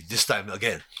Sakaguchi, this time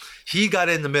again, he got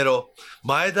in the middle.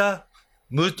 Maeda,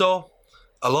 Muto,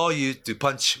 allow you to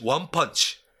punch one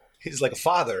punch. He's like a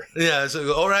father. Yeah,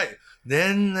 so all right.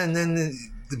 Then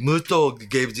Muto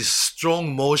gave this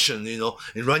strong motion,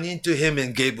 and ran into him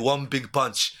and gave one big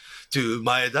punch to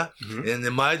Maeda. And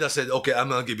then Maeda said, okay, I'm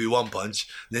going to give you one punch.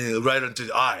 Then right onto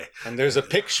the eye. And there's a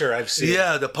picture I've seen.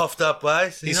 Yeah, the puffed up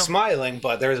eyes. He's smiling,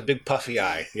 but there's a big puffy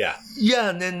eye. Yeah. Yeah,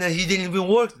 and then he didn't even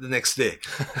work the next day.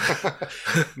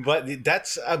 But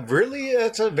that's a very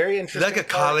interesting Like a part.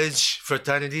 college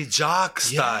fraternity jock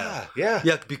style. Yeah.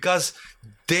 Yeah, because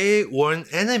they weren't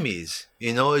enemies.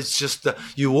 It's just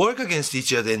you work against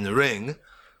each other in the ring,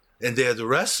 and they're the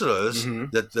wrestlers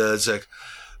that it's like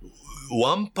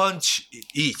one punch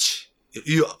each.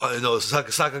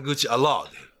 Sakaguchi allowed,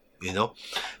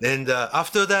 and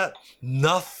after that,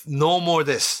 no more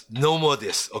this,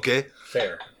 okay?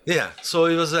 Fair. Yeah, so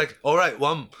it was like, all right,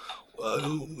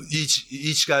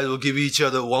 each guy will give each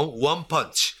other one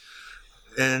punch,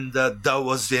 and that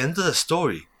was the end of the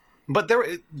story. But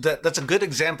that's a good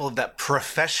example of that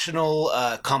professional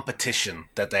competition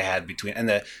that they had between,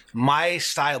 and my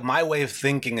style, my way of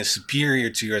thinking is superior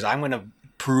to yours. I'm going to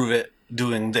prove it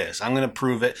doing this. I'm going to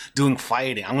prove it doing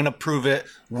fighting. I'm going to prove it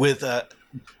with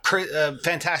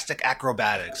fantastic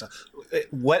acrobatics.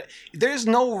 There's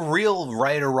no real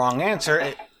right or wrong answer.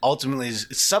 It ultimately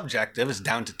it's subjective. It's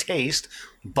down to taste.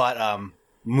 But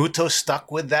Muto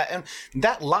stuck with that, and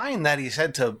that line that he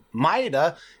said to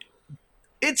Maeda,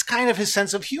 it's kind of his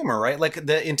sense of humor, right? Like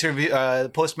the interview,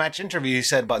 post-match interview, he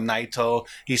said about Naito.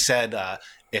 He said,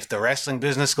 "If the wrestling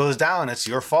business goes down, it's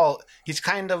your fault." He's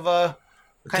kind of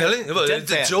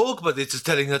it's a joke, but it's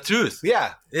telling the truth.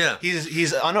 Yeah.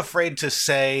 He's unafraid to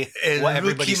say what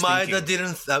everybody's thinking.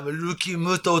 Rookie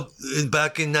Muto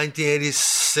back in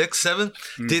 1986-7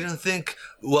 didn't think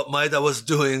what Maeda was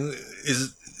doing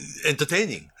is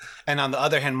entertaining. And on the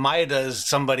other hand, Maeda is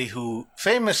somebody who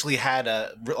famously had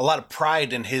a lot of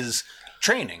pride in his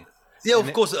training. Yeah,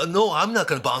 of course. No, I'm not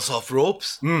going to bounce off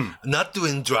ropes. Not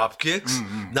doing drop kicks.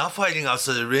 Not fighting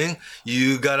outside the ring.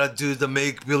 You got to do the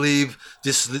make-believe,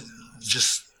 just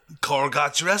car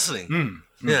gotcha wrestling.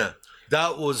 Yeah,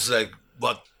 that was like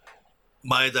what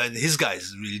Maeda and his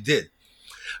guys really did.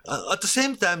 At the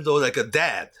same time, though, like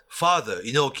a father,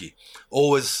 Inoki,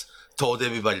 always told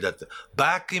everybody that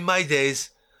back in my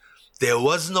days, there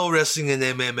was no wrestling in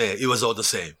MMA. It was all the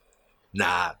same.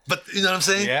 Nah, but you know what I'm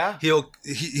saying? Yeah.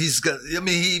 He's got. I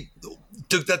mean, he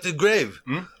took that to the grave.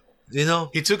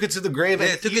 He took it to the grave.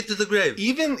 Yeah, took it to the grave.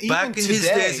 Even back in today, his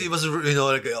days, it was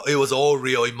like it was all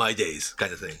real in my days,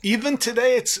 kind of thing. Even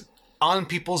today, it's on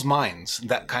people's minds.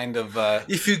 That kind of.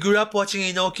 If you grew up watching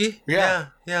Inoki, yeah.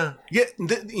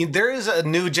 There is a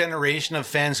new generation of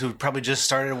fans who probably just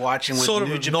started watching with sort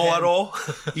New of Japan. know it all.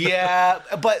 Yeah,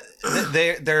 but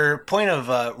their point of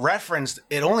reference,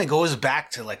 it only goes back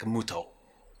to like Muto.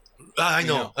 I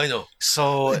know.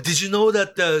 So did you know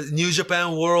that the New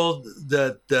Japan World,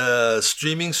 the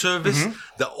streaming service,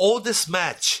 the oldest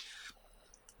match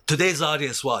today's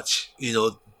audience watch,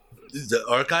 the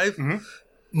archive,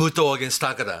 Muto against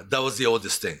Takada, that was the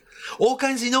oldest thing. All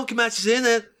kinds of Inoki matches in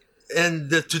it, and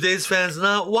today's fans are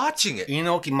not watching it.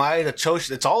 Inoki, Maeda,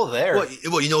 Choshi, it's all there. Well,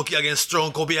 Inoki against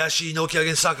Strong Kobayashi, Inoki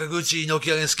against Sakaguchi,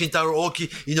 Inoki against Kintaro Oki,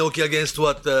 Inoki against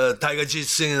Tiger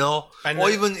Jitsu and all, or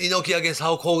even Inoki against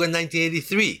Hulk Hogan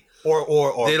 1983.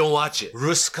 Or they don't watch it.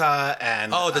 Ruska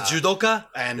and the judoka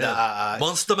and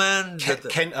Monster Man.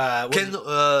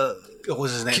 What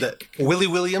was his name? Willie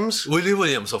Williams. Willie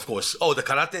Williams, of course. Oh, the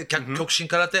karate, Kyokushin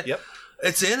karate. Yep.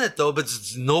 It's in it though, but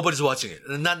nobody's watching it.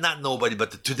 Not nobody,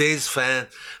 but today's fan.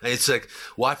 And it's like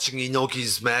watching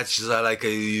Inoki's matches are like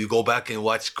you go back and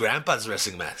watch Grandpa's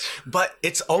wrestling match. But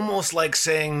it's almost like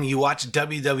saying you watch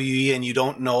WWE and you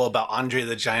don't know about Andre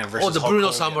the Giant versus the Hulk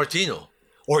Bruno Hogan. Sammartino.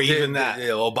 Or even that.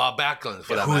 Yeah, or Bob Backlund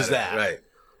for that Who's matter. that? Right.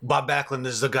 Bob Backlund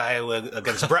is the guy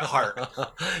against Bret Hart.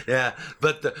 Yeah,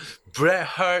 but Bret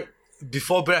Hart.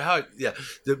 Before Bret Hart,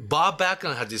 Bob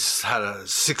Backlund had a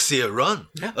 6-year run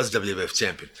as WWF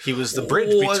champion. He was the bridge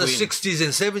between the 60s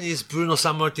and 70s. Bruno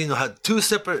Sammartino had two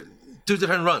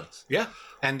different runs. Yeah,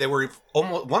 and they were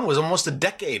one was almost a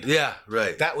decade. Yeah,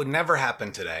 right. That would never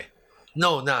happen today.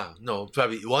 No.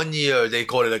 Probably 1 year they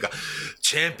call it like a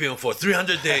champion for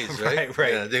 300 days, right?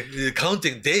 Right. Yeah, they're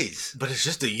counting days. But it's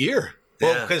just a year.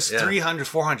 Well, because 300,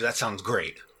 400, that sounds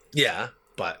great. Yeah,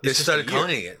 But they started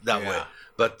counting it that way.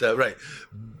 But right,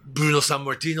 Bruno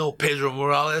Sammartino, Pedro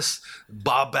Morales,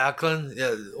 Bob Backlund,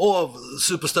 or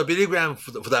Superstar Billy Graham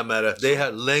for that matter. They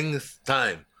had length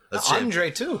time.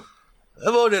 Andre too. A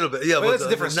little bit, yeah, Well, but that's a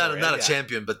different not story, a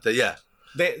champion, but yeah.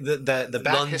 The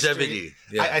back Longevity, history,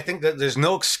 yeah. I think that there's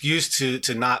no excuse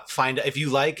to not find it. If you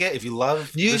like it, if you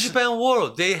love New this- Japan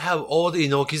World, they have all the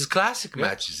Inoki's classic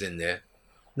matches in there.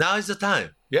 Now is the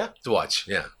time yeah. to watch,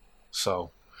 yeah.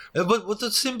 So But what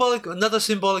another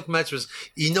symbolic match was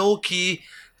Inoki,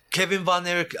 Kevin Von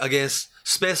Erich against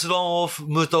Space Ronov,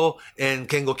 Muto, and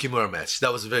Kengo Kimura match.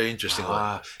 That was a very interesting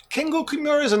one. Kengo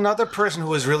Kimura is another person who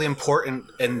was really important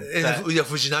in And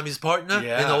Fujinami's partner,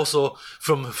 Yeah. and also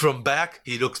from back,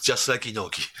 he looks just like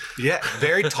Inoki. yeah,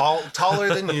 very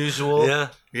taller than usual.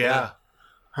 Yeah.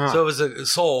 Huh. So it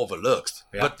was so overlooked.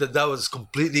 Yeah. But that was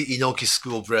completely Inoki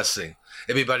school of wrestling.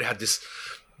 Everybody had this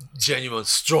genuine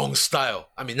strong style.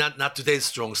 I mean, not today's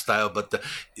strong style, but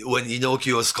when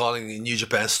Inoki was calling New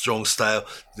Japan strong style,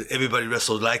 everybody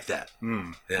wrestled like that.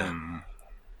 Yeah.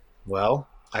 Well,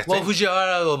 I think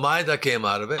Fujiwara or Maeda came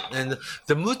out of it, and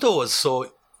the Muto was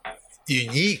so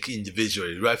unique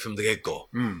individually right from the get-go.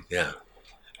 Yeah.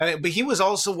 but he was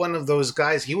also one of those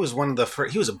guys. He was one of the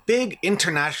first. He was a big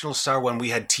international star when we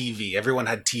had TV. Everyone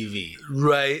had TV.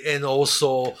 Right, and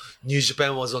also New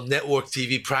Japan was on network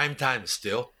TV prime time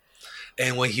still.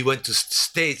 And when he went to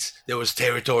States, there was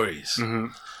territories.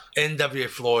 NWA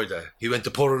Florida. He went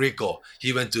to Puerto Rico.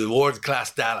 He went to World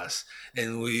Class Dallas.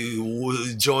 And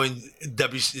we joined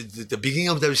the beginning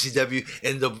of WCW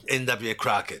and the NWA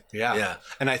Crockett. Yeah.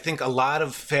 And I think a lot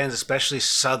of fans, especially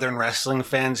Southern wrestling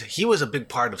fans, he was a big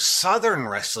part of Southern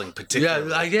wrestling, particularly.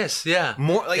 Yeah, I guess, yeah.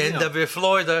 More like, NWA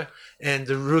Florida, and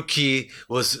the rookie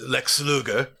was Lex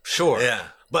Luger. Sure. Yeah.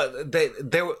 But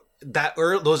they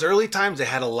were those early times. They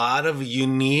had a lot of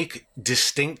unique,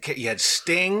 distinct. You had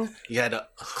Sting. You had a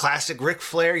classic Ric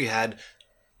Flair. You had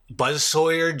Buzz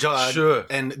Sawyer. Sure.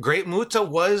 And Great Muta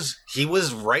was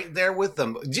right there with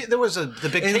them. There was the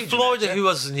big. In cage Florida, match, he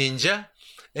was Ninja,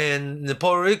 and in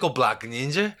Puerto Rico, Black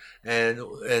Ninja, and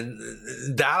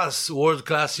Dallas World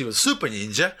Class, he was Super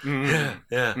Ninja.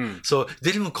 Yeah. So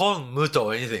they didn't even call him Muto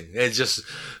or anything. It's just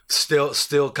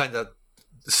still kind of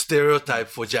stereotype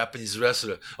for Japanese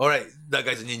wrestler. All right, that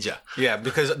guy's a ninja. Yeah,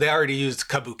 because they already used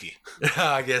kabuki.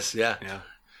 I guess, yeah. Yeah.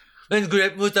 And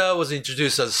Great Muta was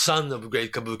introduced as son of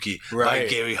Great Kabuki by Right.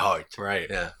 Gary Hart. Right.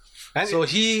 Yeah. And So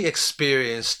he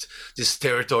experienced this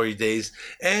territory days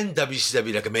and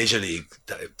WCW like a major league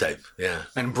type. Yeah.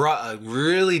 and brought a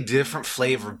really different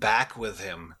flavor back with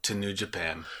him to New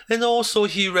Japan. And also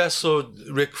he wrestled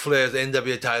Ric Flair's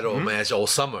NWA title match all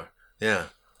summer. Yeah.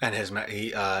 And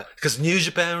Because New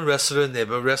Japan wrestler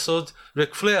never wrestled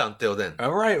Ric Flair until then.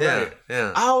 oh right, Yeah, right.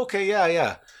 yeah. Oh, okay,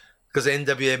 yeah. Because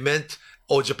NWA meant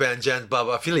All Japan Giant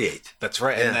Baba affiliate. That's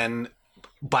right. Yeah. And then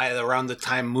by around the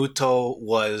time Muto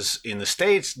was in the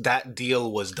States, that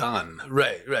deal was done.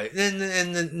 Right. And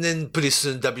then pretty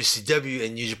soon WCW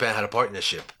and New Japan had a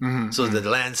partnership. So the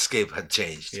landscape had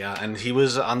changed. Yeah, and he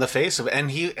was on the face of it.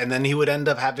 And then he would end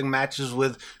up having matches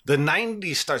with the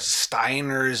 90s stars,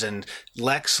 Steiners and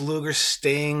Lex Luger,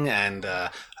 Sting, and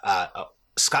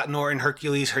Scott Norton,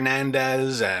 Hercules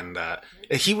Hernandez, and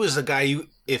he was the guy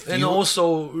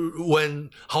Also, when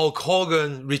Hulk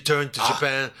Hogan returned to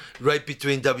Japan, right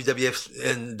between WWF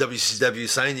and WCW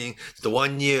signing, the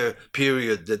 1 year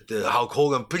period that Hulk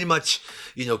Hogan pretty much,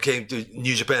 came to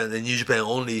New Japan and New Japan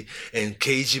only, and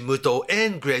Keiji Muto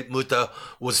and Great Muta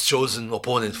was chosen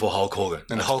opponent for Hulk Hogan.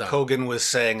 And Hulk Hogan was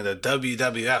saying the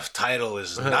WWF title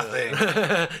is nothing.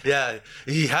 Yeah,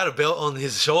 he had a belt on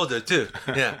his shoulder too.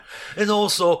 Yeah, and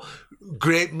also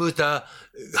Great Muta,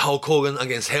 Hulk Hogan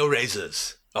against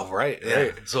Hellraisers. Oh, right, Yeah.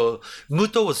 right. So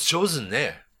Muto was chosen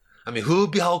there. I mean, who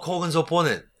would be Hulk Hogan's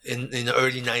opponent in the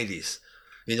early 90s?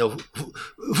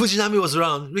 Fujinami was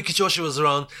around, Riki Choshu was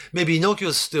around, maybe Inoki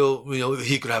was still,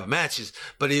 he could have matches,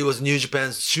 but it was New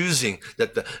Japan's choosing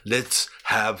that let's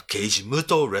have Keiji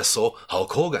Muto wrestle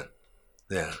Hulk Hogan.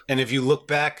 Yeah. And if you look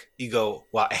back, you go,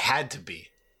 well, it had to be.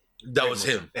 That was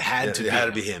him. It had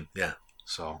to be him. Yeah.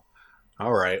 So,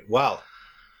 all right. Well,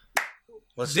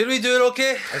 Did we do it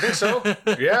okay? I think so.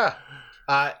 Yeah.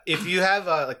 If you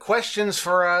have questions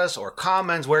for us or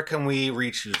comments, where can we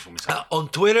reach you? On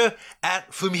Twitter at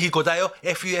Fumihiko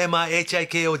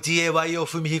FUMIHIKODAYO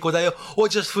Fumihiko or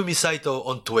just Fumisaito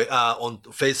on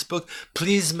Facebook.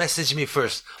 Please message me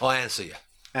first. I'll answer you.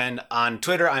 And on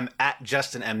Twitter, I'm at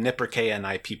Justin M. Nipper,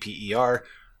 KNIPPER.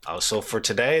 So for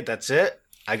today, that's it.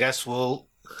 I guess we'll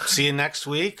see you next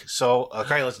week. So,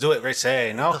 okay, let's do it. Right,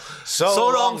 say no. So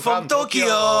long from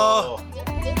Tokyo.